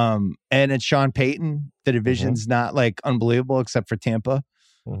 And it's Sean Payton. The division's not like unbelievable except for Tampa.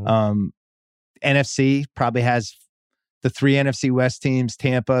 NFC probably has the 3 NFC West teams,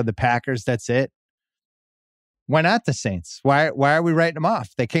 Tampa, the Packers. That's it. Why not the Saints? Why are we writing them off?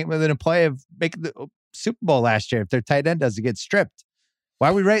 They came within a play of making the Super Bowl last year. If their tight end doesn't get stripped,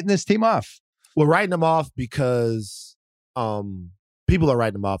 why are we writing this team off? We're writing them off because people are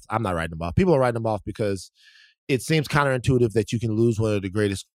writing them off. I'm not writing them off. People are writing them off because it seems counterintuitive that you can lose one of the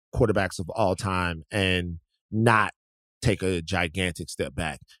greatest quarterbacks of all time and not take a gigantic step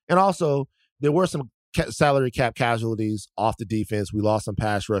back. And also, there were some salary cap casualties off the defense. We lost some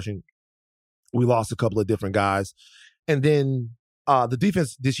pass rushing. We lost a couple of different guys. And then the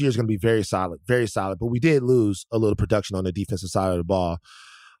defense this year is going to be very solid, but we did lose a little production on the defensive side of the ball.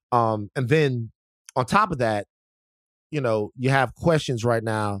 And then on top of that, you have questions right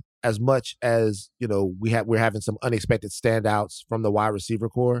now. As much as we're having some unexpected standouts from the wide receiver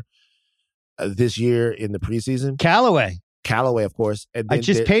core this year in the preseason. Callaway, of course. And I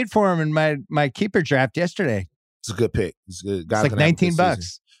just paid for him in my keeper draft yesterday. It's a good pick. It's good. It's like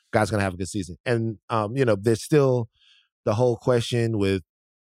 $19. Guy's gonna have a good season. And there's still the whole question with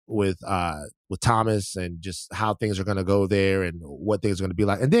Thomas and just how things are gonna go there and what things are gonna be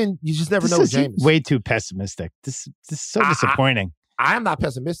like. And then you just never know with Jameis. Way too pessimistic. This is so disappointing. I am not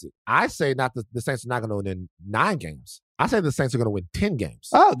pessimistic. I say not the Saints are not going to win 9 games. I say the Saints are going to win 10 games.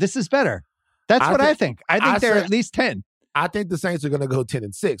 Oh, this is better. That's what I think. I think they're at least 10. I think the Saints are going to go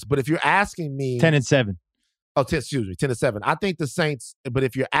 10-6. But if you're asking me 10-7. Oh, 10-7. I think the Saints. But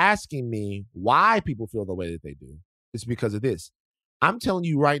if you're asking me why people feel the way that they do, it's because of this. I'm telling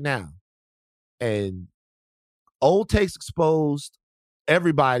you right now, and old takes exposed.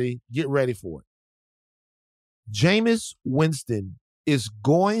 Everybody, get ready for it. Jameis Winston is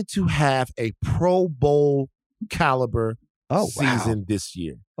going to have a Pro Bowl caliber season this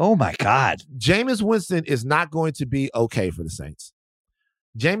year. Oh, my God. Jameis Winston is not going to be okay for the Saints.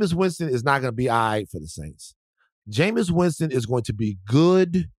 Jameis Winston is not going to be all right for the Saints. Jameis Winston is going to be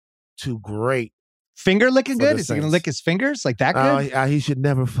good to great. Finger licking good? Is he going to lick his fingers like that good? He should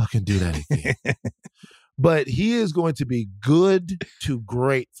never fucking do that again. But he is going to be good to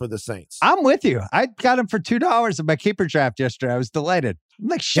great for the Saints. I'm with you. I got him for $2 in my keeper draft yesterday. I was delighted. I'm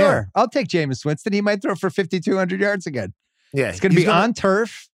like, sure, I'll take Jameis Winston. He might throw for 5,200 yards again. Yeah. It's going to be on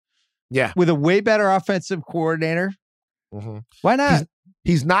turf. Yeah. With a way better offensive coordinator. Mm-hmm. Why not?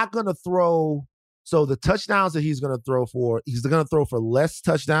 He's not going to throw. So the touchdowns that he's going to throw for, he's going to throw for less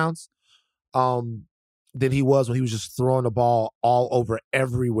touchdowns. than he was when he was just throwing the ball all over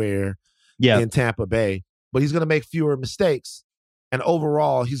everywhere in Tampa Bay. But he's going to make fewer mistakes. And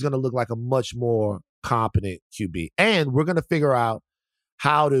overall, he's going to look like a much more competent QB. And we're going to figure out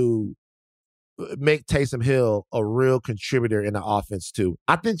how to make Taysom Hill a real contributor in the offense, too.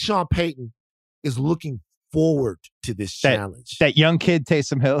 I think Sean Payton is looking forward to this challenge. That young kid,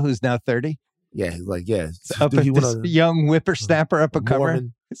 Taysom Hill, who's now 30. Yeah, he's like, yeah. This young whippersnapper up and comer.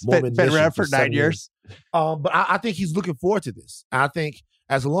 It's been around for 9 years. But I think he's looking forward to this. I think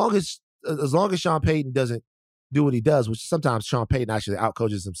as long as Sean Payton doesn't do what he does, which sometimes Sean Payton actually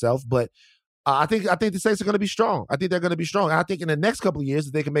outcoaches himself, but I think the Saints are going to be strong. I think they're going to be strong. And I think in the next couple of years,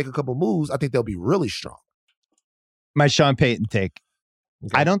 if they can make a couple moves, I think they'll be really strong. My Sean Payton take.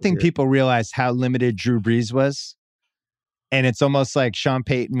 Okay, I don't think people realize how limited Drew Brees was. And it's almost like Sean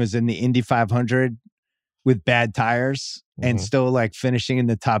Payton was in the Indy 500 with bad tires and still like finishing in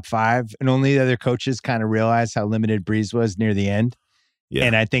the top 5. And only the other coaches kind of realized how limited Brees was near the end. Yeah.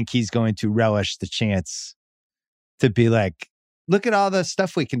 And I think he's going to relish the chance to be like, look at all the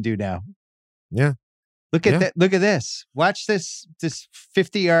stuff we can do now. Yeah. Look at that. Look at this. Watch this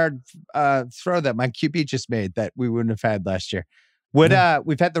 50-yard throw that my QB just made that we wouldn't have had last year. We've had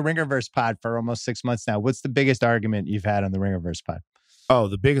the Ringerverse pod for almost 6 months now. What's the biggest argument you've had on the Ringerverse pod? Oh,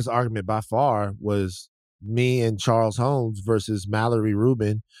 the biggest argument by far was me and Charles Holmes versus Mallory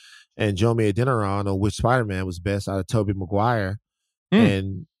Rubin and Jomi Adeniran on which Spider-Man was best out of Tobey Maguire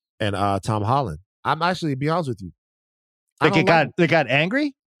and Tom Holland. I'm actually, to be honest with you. Like they got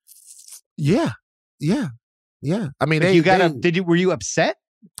angry? Yeah. I mean, were you upset?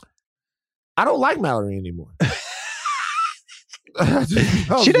 I don't like Mallory anymore.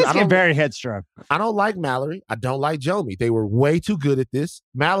 She does get very headstrong. I don't like Mallory. I don't like Jomi. They were way too good at this.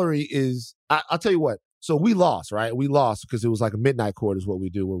 Mallory is, I'll tell you what. So we lost, right? We lost because it was like a midnight court is what we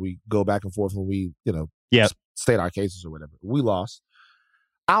do where we go back and forth when we, state our cases or whatever. We lost.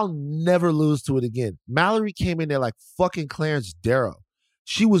 I'll never lose to it again. Mallory came in there like fucking Clarence Darrow.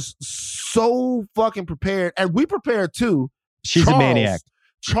 She was so fucking prepared. And we prepared too. She's a maniac.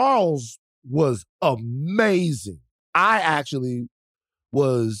 Charles was amazing. I actually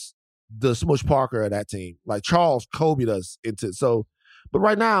was the Smush Parker of that team. Like Charles Kobe'd us into but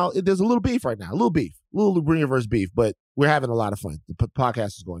right now there's a little beef right now, a little Ringerverse beef, but we're having a lot of fun. The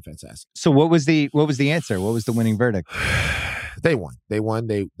podcast is going fantastic. So what was the answer? What was the winning verdict? They won. They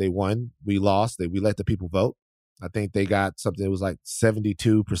won. We lost. We let the people vote. I think they got something. It was like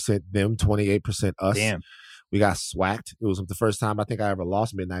 72% them, 28% us. Damn. We got swacked. It was the first time I think I ever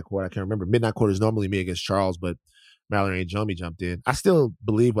lost Midnight Court. I can't remember. Midnight Court is normally me against Charles, but Mallory and Jomi jumped in. I still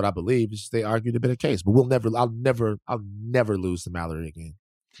believe what I believe. It's just they argued a bit of case, but I'll never lose to Mallory again.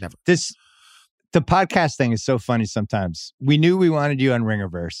 Never. The podcast thing is so funny sometimes. We knew we wanted you on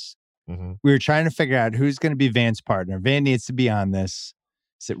Ringerverse. Mm-hmm. We were trying to figure out who's going to be Van's partner. Van needs to be on this.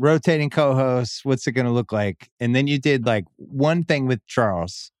 Is it rotating co-hosts? What's it going to look like? And then you did like one thing with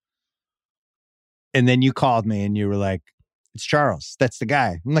Charles. And then you called me and you were like, it's Charles. That's the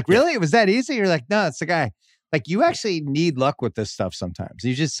guy. I'm like, really? It was that easy? You're like, no, it's the guy. Like you actually need luck with this stuff sometimes.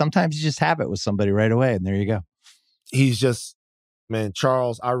 Sometimes you just have it with somebody right away. And there you go. He's just, man,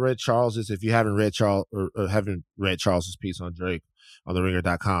 Charles. I read Charles's. If you haven't read Charles or haven't read Charles's piece on Drake on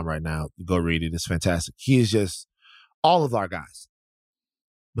theringer.com right now, go read it. It's fantastic. He is just all of our guys.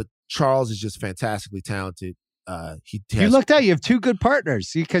 But Charles is just fantastically talented. You lucked out. You have two good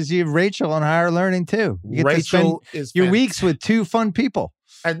partners because you have Rachel and Higher Learning too. You get Rachel to spend your weeks with two fun people.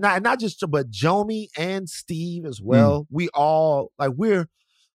 And not just, but Jomi and Steve as well. We all we're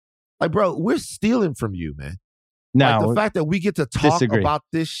stealing from you, man. No, like the fact that we get to talk about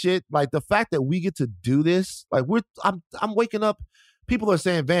this shit, like the fact that we get to do this, like I'm waking up. People are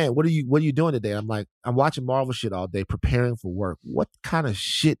saying, Van, what are you doing today? I'm like, I'm watching Marvel shit all day, preparing for work. What kind of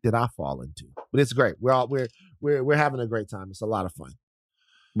shit did I fall into? But it's great. We're having a great time. It's a lot of fun.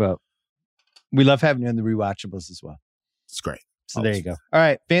 Well, we love having you on the rewatchables as well. It's great. So there you go. All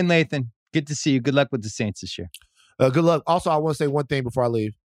right, Van Lathan, good to see you. Good luck with the Saints this year. Good luck. Also, I want to say one thing before I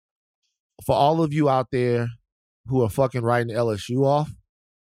leave. For all of you out there who are fucking writing LSU off,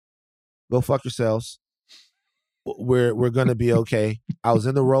 go fuck yourselves. We're going to be okay. I was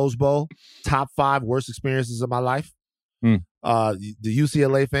in the Rose Bowl, top 5 worst experiences of my life. The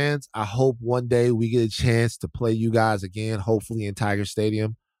UCLA fans, I hope one day we get a chance to play you guys again, hopefully in Tiger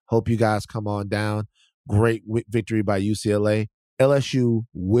Stadium. Hope you guys come on down. Great victory by UCLA. LSU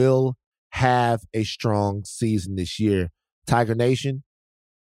will have a strong season this year. Tiger Nation,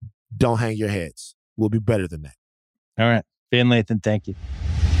 don't hang your heads. We'll be better than that. All right. Van Lathan, thank you.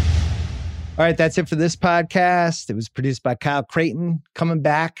 All right, that's it for this podcast. It was produced by Kyle Crichton. Coming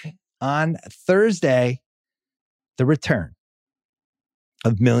back on Thursday, the return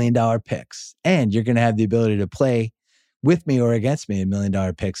of $1 Million Picks. And you're going to have the ability to play with me or against me in $1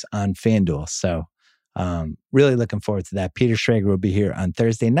 Million Picks on FanDuel. So really looking forward to that. Peter Schrager will be here on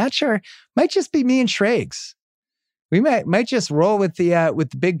Thursday. Not sure. Might just be me and Schrags. We might just roll with the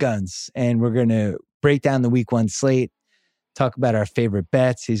big guns, and we're going to break down the week 1 slate, talk about our favorite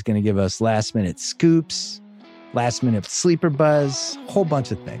bets. He's going to give us last minute scoops, last minute sleeper buzz, whole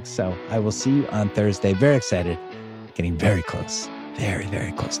bunch of things. So I will see you on Thursday. Very excited. Getting very close. Very,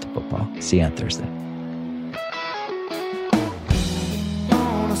 very close to football. See you on Thursday.